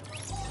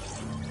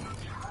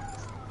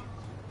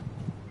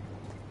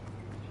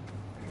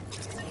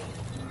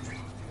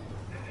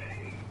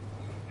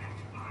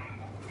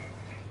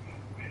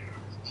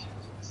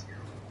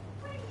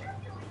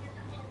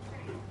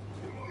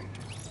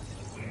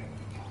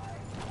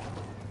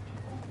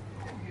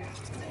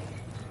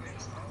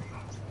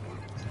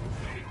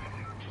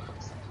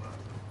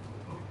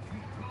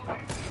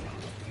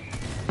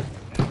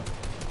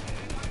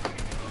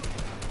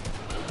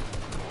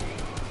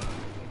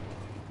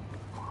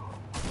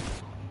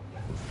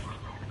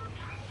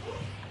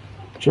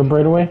 Jump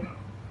right away.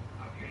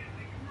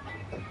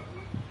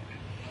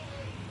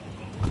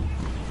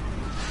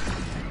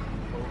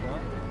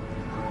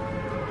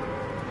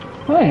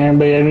 Hi,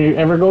 anybody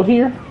ever go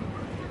here?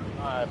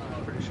 I'm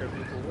pretty sure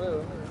people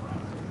will.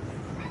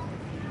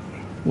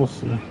 We'll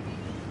see.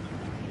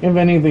 If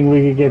anything,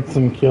 we could get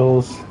some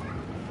kills.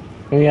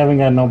 We haven't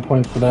got no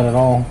points for that at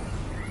all.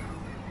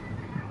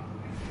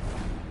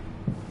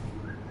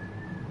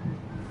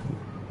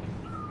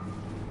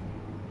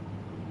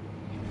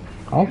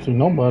 I don't see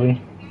nobody.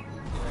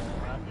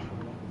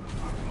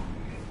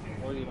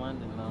 Where are you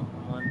landing now?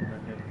 I'm landing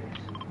right here.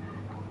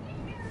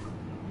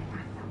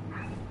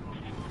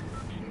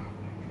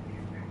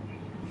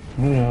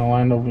 I'm gonna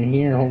land over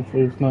here.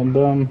 Hopefully it's not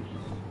dumb.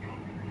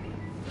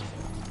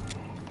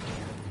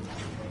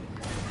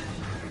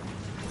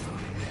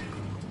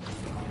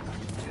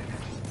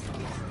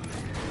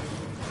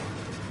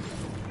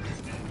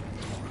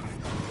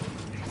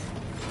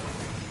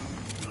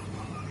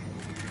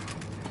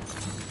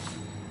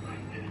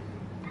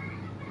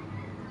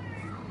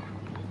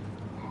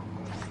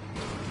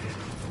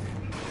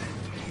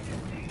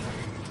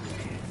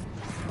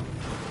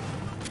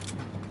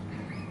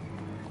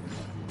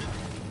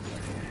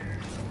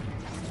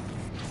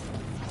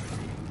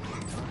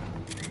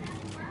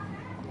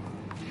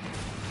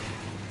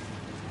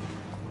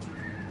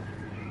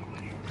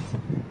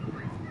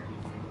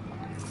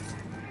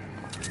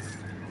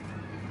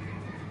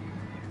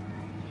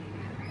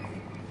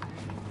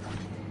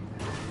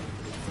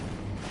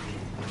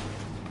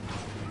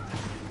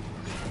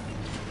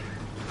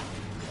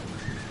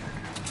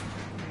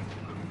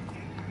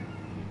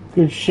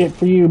 Good shit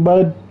for you,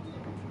 bud.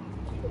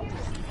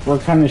 We're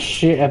kind of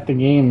shit at the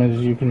game, as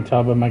you can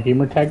tell by my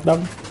gamer tag,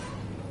 dog.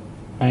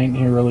 I ain't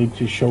here really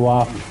to show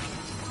off.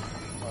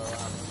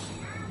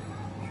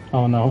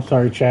 Oh no,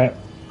 sorry, chat.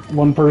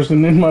 One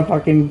person in my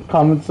fucking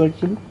comment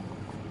section.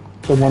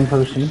 So one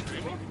person.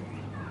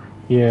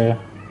 Yeah.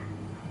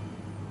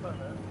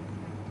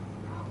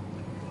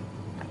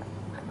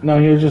 No,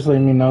 he was just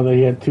letting me know that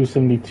he had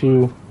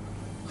 272.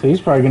 So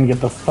he's probably gonna get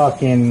the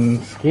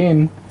fucking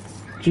skin.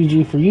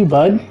 GG for you,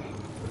 bud.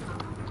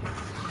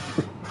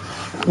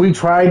 We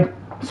tried.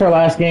 It's our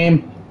last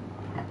game.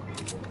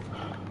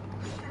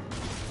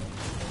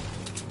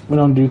 We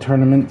don't do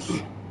tournaments.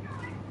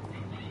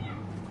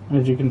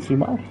 As you can see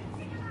why.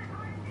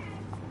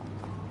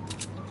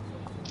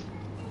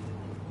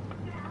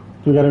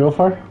 Do we gotta go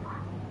far?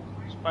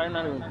 It's probably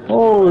not even good.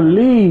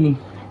 Holy!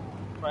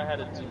 If I had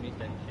a teammate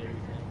that carried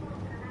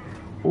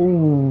him.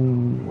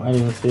 Ooh, I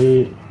didn't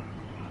see it.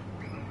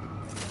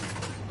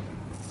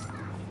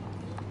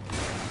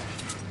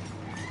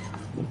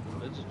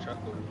 There's a truck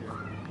over here.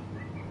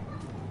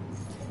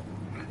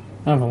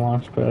 I have a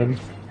launch pad.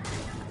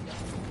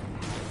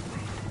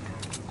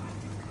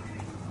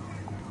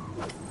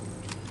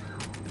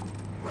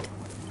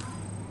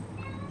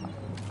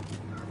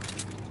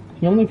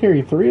 You only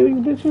carry 3 of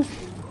these bitches?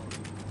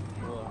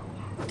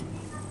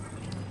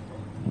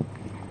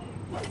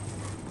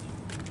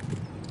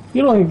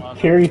 You don't only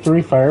carry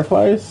 3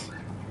 fireflies?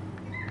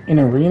 In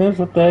arenas?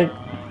 What the heck?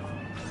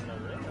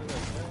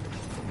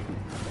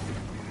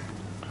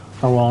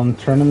 Oh well, in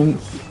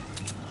tournaments?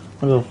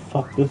 What the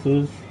fuck this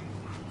is?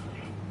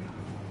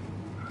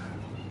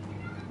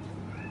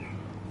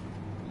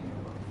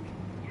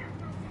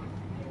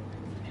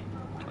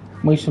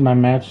 I'm wasting my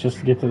match just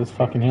to get to this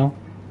fucking hill.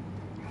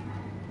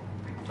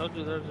 I told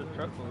you there's a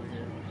truck over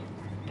here.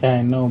 Yeah,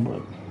 I know,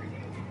 but...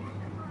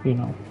 You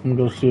know, I'm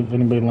gonna go see if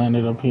anybody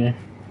landed up here.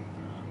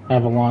 I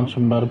have a launch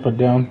I'm about to put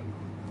down.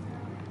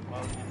 Why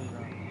would you do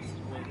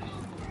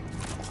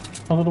that?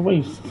 It's Oh, the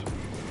waste.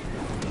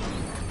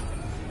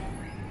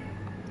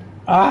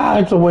 Ah,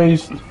 it's a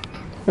waste.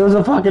 It was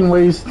a fucking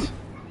waste.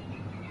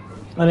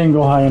 I didn't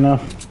go high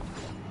enough.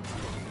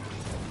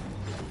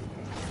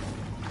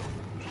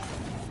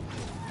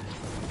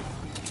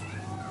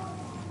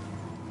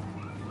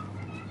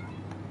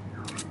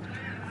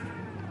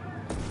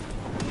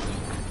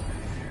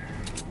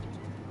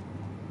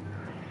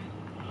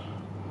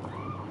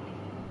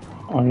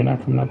 Oh, you're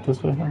not coming up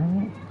this way?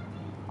 Alright.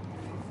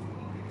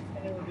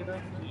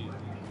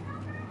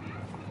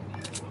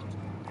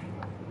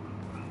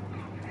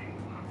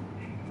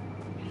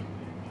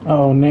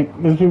 Oh, Nick,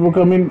 there's people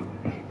coming.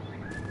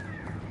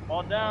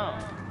 Fall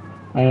down.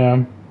 I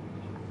am.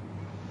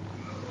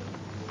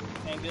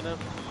 Can't get up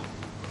to you.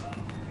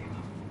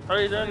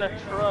 Hurry, they're in the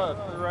truck.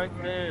 They're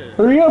right there.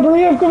 Hurry up, come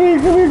here, come here,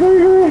 come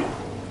here.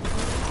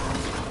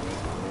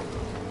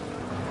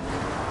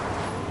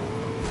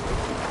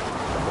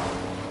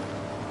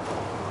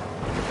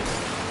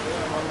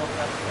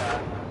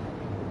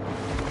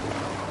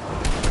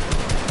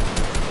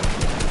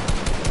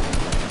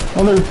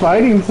 Oh, they're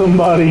fighting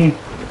somebody.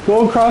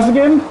 Go across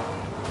again.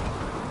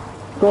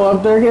 Go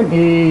up there again.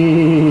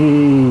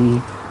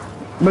 Hey.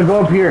 But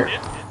go up here.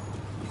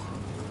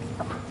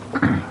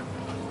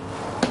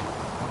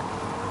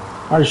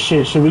 Oh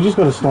shit, should we just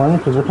go to Storm?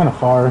 Because we're kind of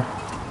far.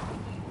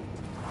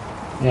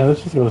 Yeah,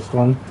 let's just go to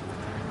Storm.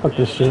 Fuck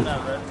this shit.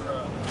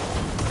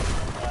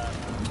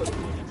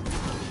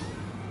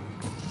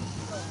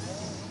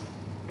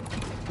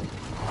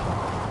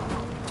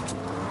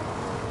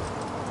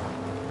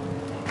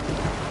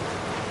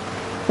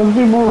 Some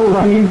people were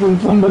running from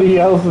somebody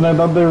else and I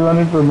thought they were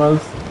running from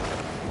us.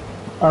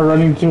 Are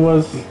running to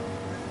us.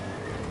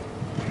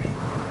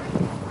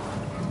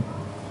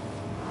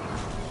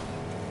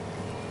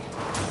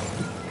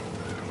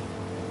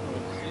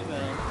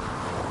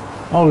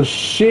 Oh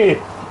shit!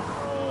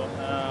 Oh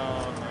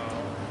hell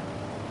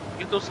no.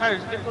 Get those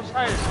tires, get those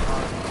tires!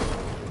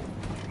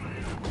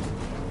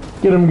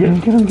 Get him, get him,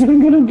 get him, get him,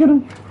 get him, get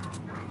him!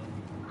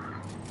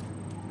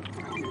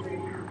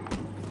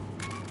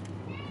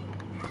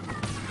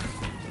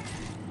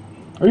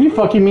 Are you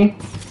fucking me?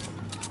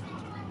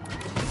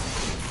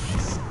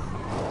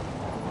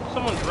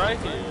 Someone's right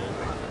here.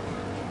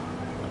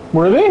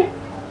 Were they?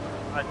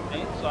 I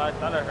think so, I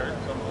thought I heard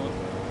someone.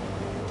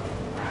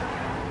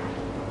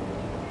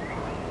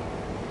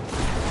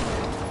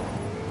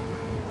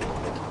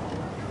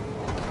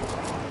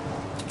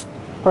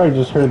 Probably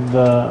just heard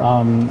the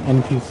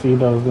NPC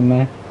that was in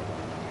there.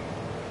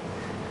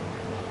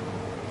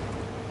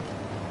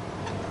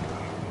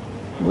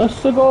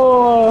 Let's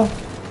go.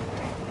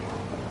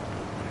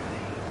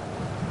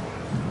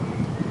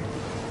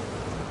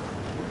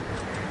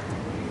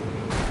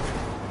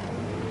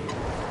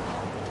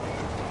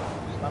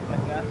 Stop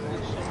that gas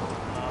station.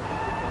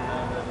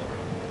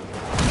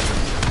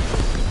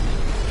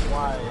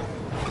 Why?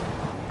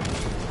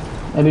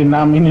 I did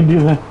not mean to do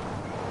that.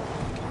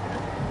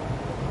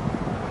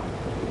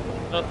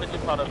 No, pick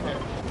your pot up here.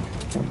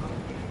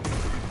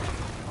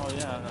 Oh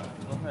yeah,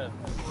 go ahead.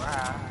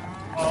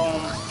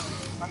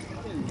 I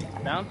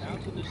can bounce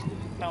into the sticky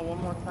cow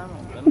one more time.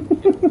 I'm gonna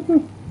kill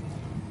it.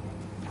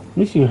 At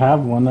least you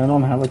have one. I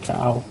don't have a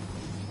cow.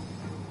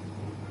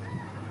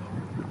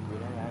 You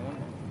don't want one?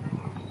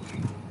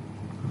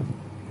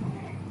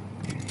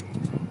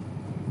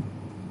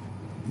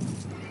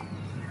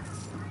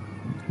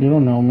 You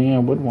don't know me. I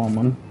would want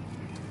one.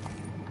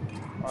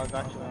 Oh, I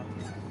got you one.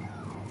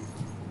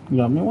 You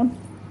got me one?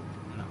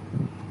 No.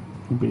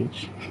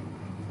 Bitch.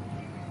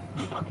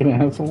 Fucking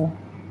asshole.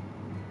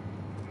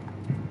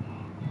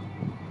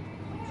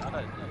 Thought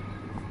I did.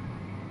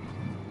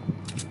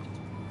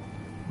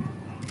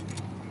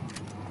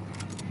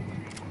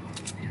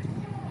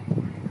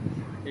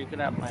 You can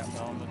have my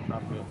phone. I'm gonna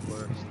drop you a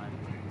for a sniper.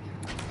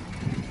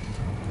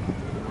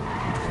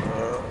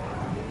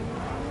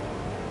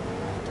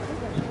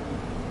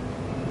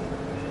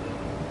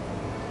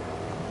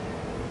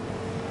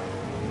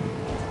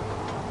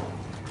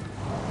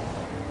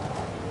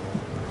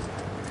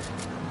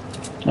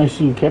 I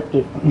see you kept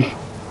it.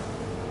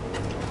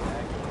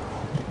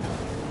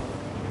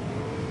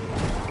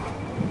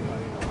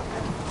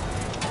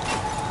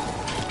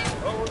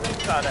 Oh, we're gonna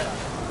shot at.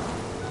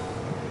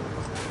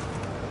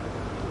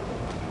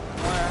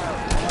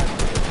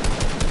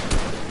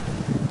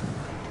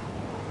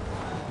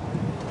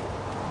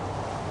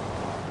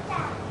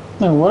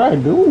 Man, what'd I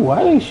do?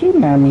 Why are they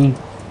shooting at me?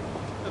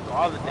 Took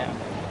all the damage.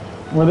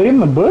 Were they in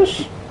the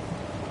bush?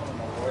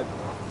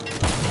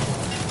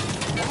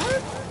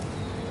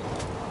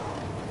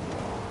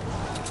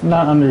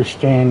 Not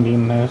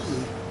understanding this. Get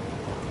the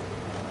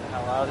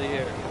hell out of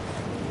here.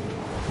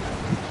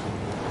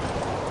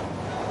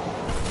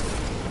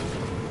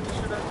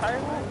 Should I tire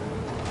light?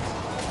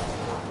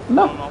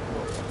 No.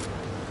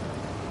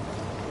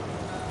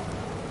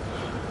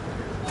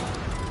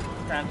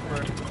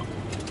 Transfer.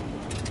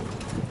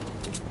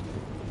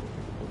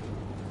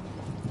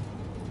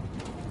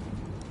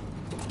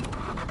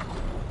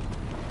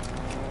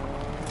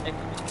 Hey,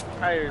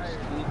 tires,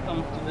 can you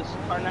come to this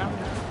car now?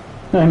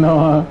 I know,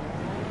 huh?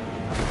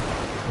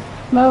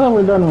 Now that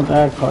we're done with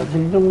that car,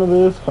 can you come to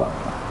this car?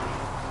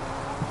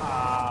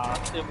 Ah,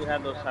 see if we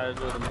had those tires,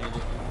 we would have made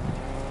it.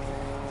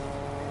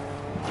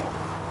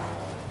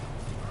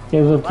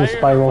 Here's up to Right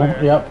Spiral.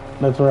 everywhere. Yep,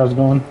 that's where I was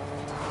going.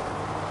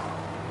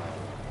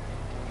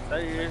 Tell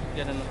your ears to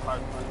get in the car,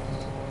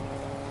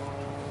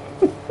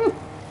 please.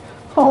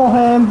 All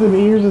hands and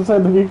ears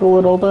inside the vehicle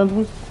at all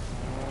times.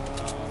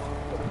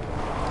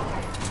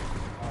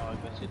 Oh, I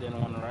guess you didn't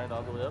want to ride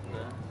all the way up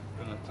there.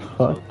 Gonna take us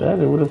Fuck out that,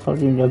 there. it would have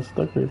fucking got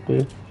stuck right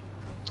there.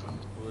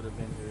 Would have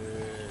been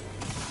good.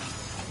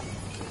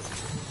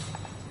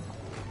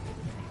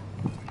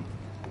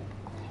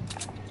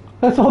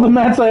 That's all the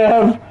mats I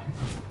have.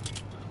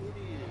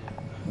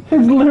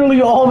 It's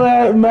literally all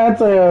that mats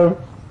I have.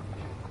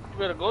 You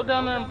better go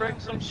down there and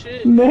break some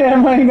shit.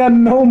 Damn, I ain't got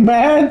no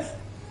mats.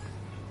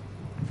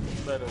 You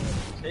better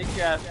take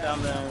your ass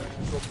down there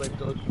and go break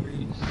those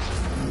trees.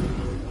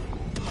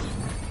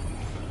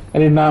 I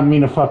did not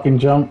mean to fucking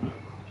jump.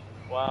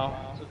 Wow,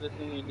 it's a good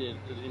thing you did,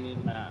 because you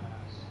need mats.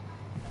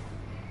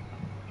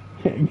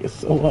 I guess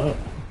so.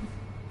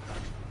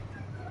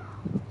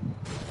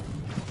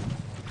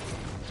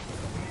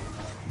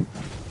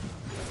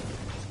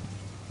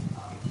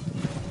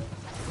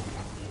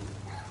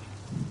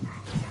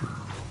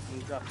 You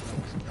drop them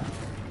down.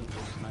 You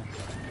just snipe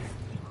them.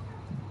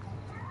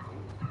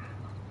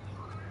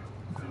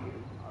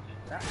 I'll do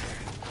that.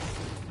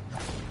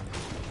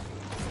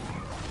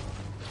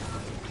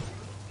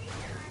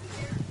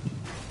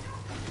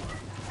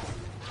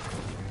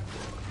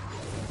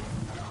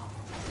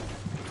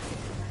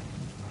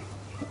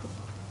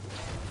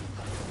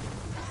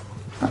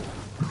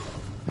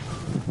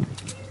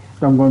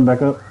 So I'm going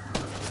back up.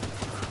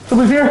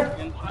 Somebody's here!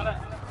 Getting shot at.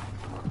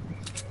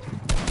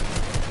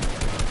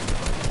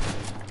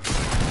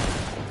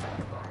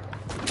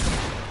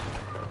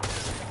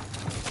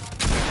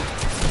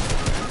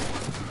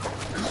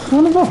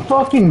 Son of a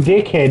fucking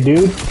dickhead,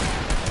 dude.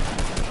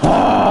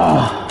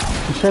 Ah,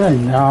 should have.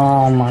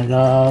 Oh my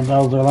god, that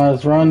was our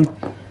last run.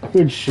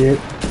 Good shit.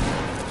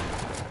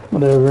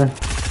 Whatever.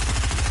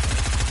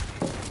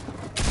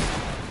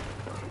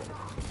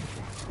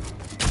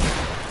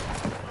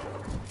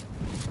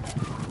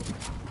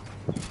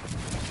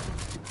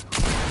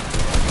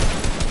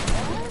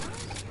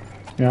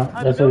 Yeah,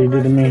 that's what he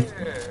did to me.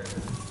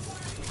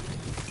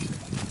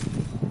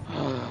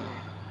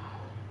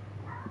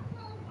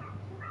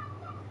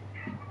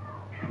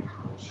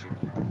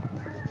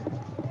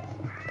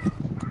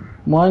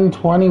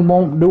 120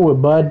 won't do it,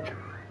 bud.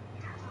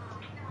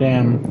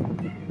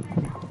 Damn.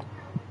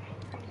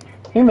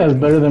 I think that's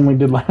better than we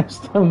did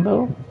last time,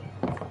 though.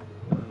 I don't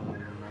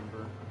even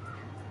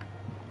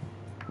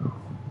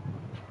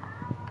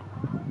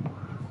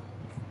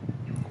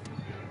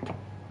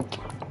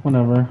remember.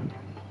 Whatever.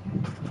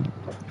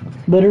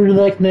 Better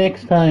luck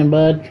next time,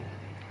 bud.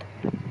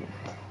 We'll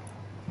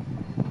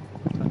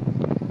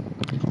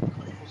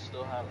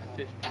still have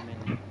 50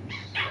 minutes.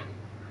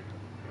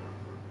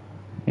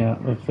 Yeah,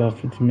 let's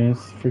 50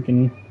 minutes.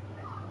 Freaking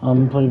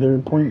play their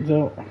points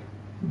out. Come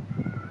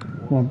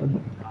on,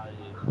 bud.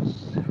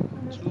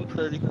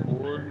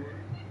 2:34.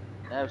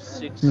 I have I'm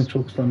 6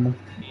 choked on them.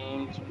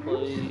 games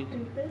played.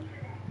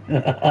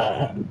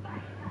 I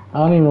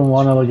don't even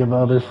want to 2 look at the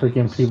other freaking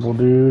wins. people,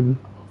 dude.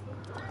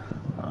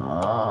 2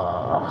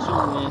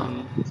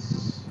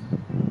 wins.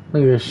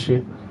 Look at this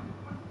shit.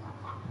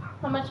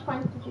 How much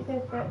points did you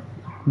guys get?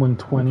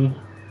 120.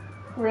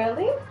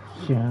 Really?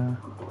 Yeah.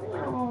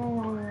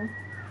 Oh.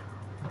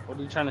 What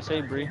are you trying to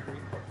say, Bree?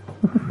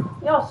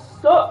 Y'all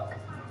suck.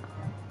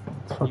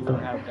 It's You fucked wouldn't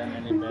up. have done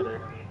any better.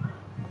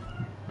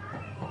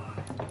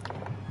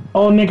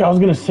 Oh, Nick, I was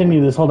gonna send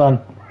you this. Hold on.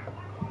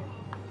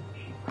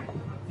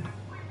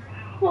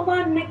 Hold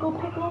on, Nickel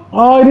Pickle.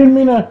 Oh, I didn't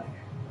mean to.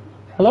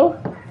 Hello?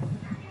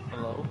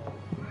 Hello?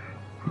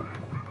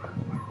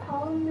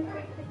 Call him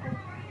Nickel Pickle.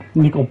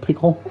 Nickel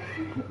Pickle.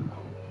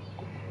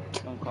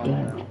 Don't call me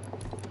Damn. that.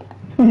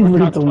 You We're really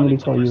top told me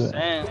to call you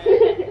that.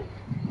 22%.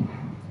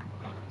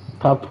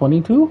 Top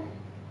 22?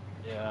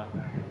 Yeah.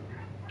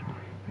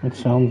 It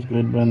sounds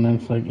good, but then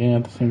it's like, yeah,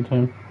 at the same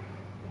time.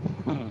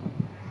 I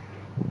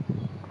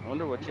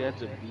wonder what you had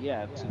to be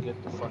at to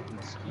get the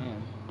fucking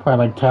skin.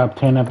 Probably like top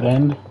 10 at the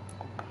end.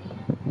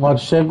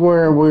 Watch, check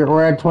where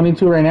we're at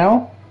 22 right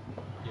now.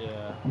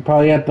 Yeah.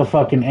 Probably at the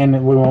fucking end,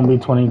 we won't be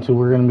 22.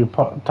 We're gonna be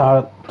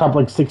top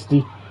like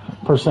 60%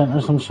 or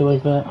some shit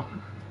like that.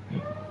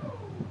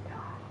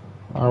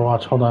 Or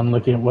watch, hold on,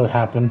 look at what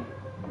happened.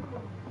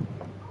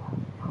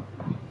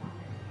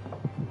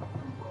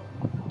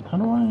 How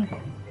do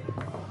I?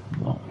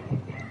 Oh,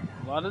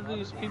 A lot of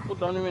these people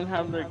don't even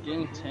have their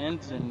game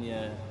 10s in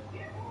yet.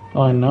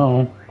 oh I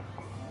know.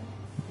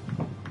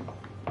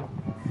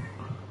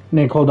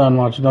 Nick, hold on,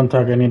 watch. Don't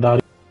talk any dog.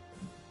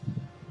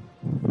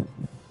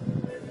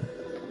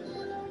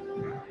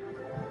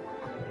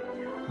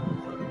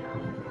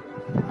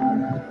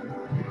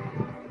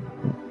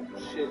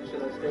 Shit,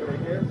 should I stay right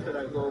here? Should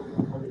I go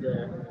over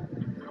there?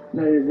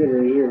 No, you're good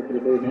right here for the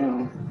day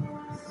now.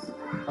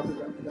 I'll be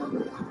back.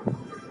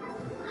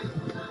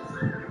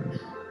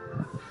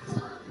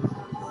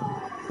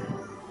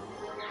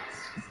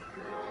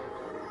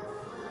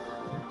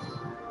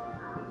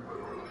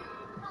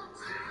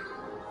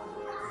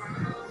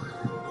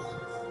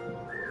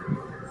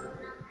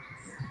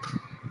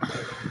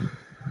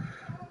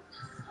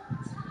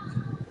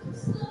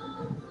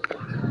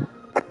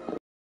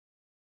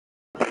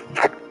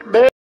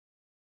 There,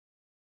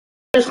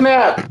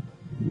 snap.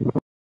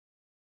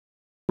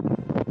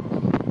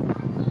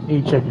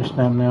 You check your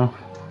snap now.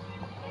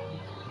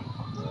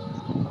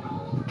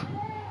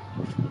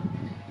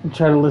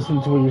 Try to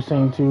listen to what you're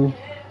saying too.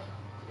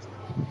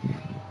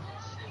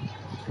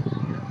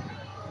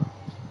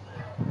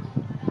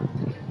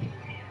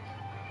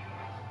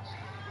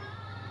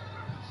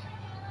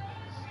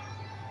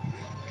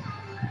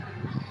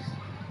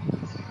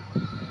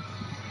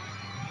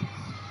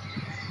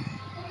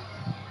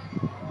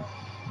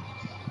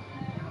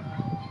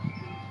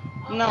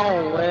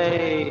 No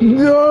way.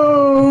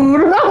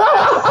 Dude! As soon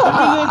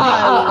as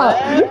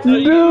I left, are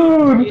you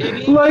Dude!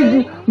 kidding Like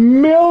me?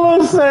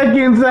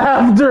 milliseconds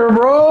after,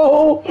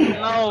 bro!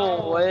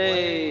 No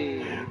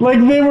way. Like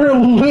they were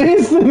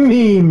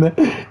listening!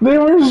 They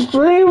were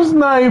stream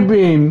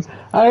sniping!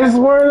 I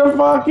swear to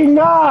fucking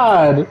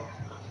God!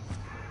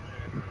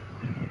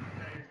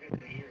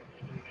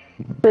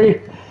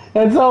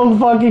 That's how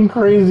fucking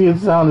crazy it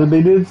sounded.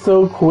 They did it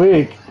so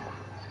quick.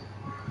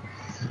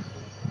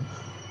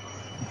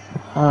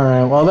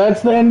 Alright, well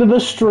that's the end of the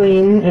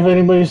stream. If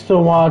anybody's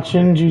still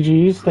watching,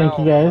 GG's. Thank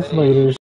you No guys. way. Later.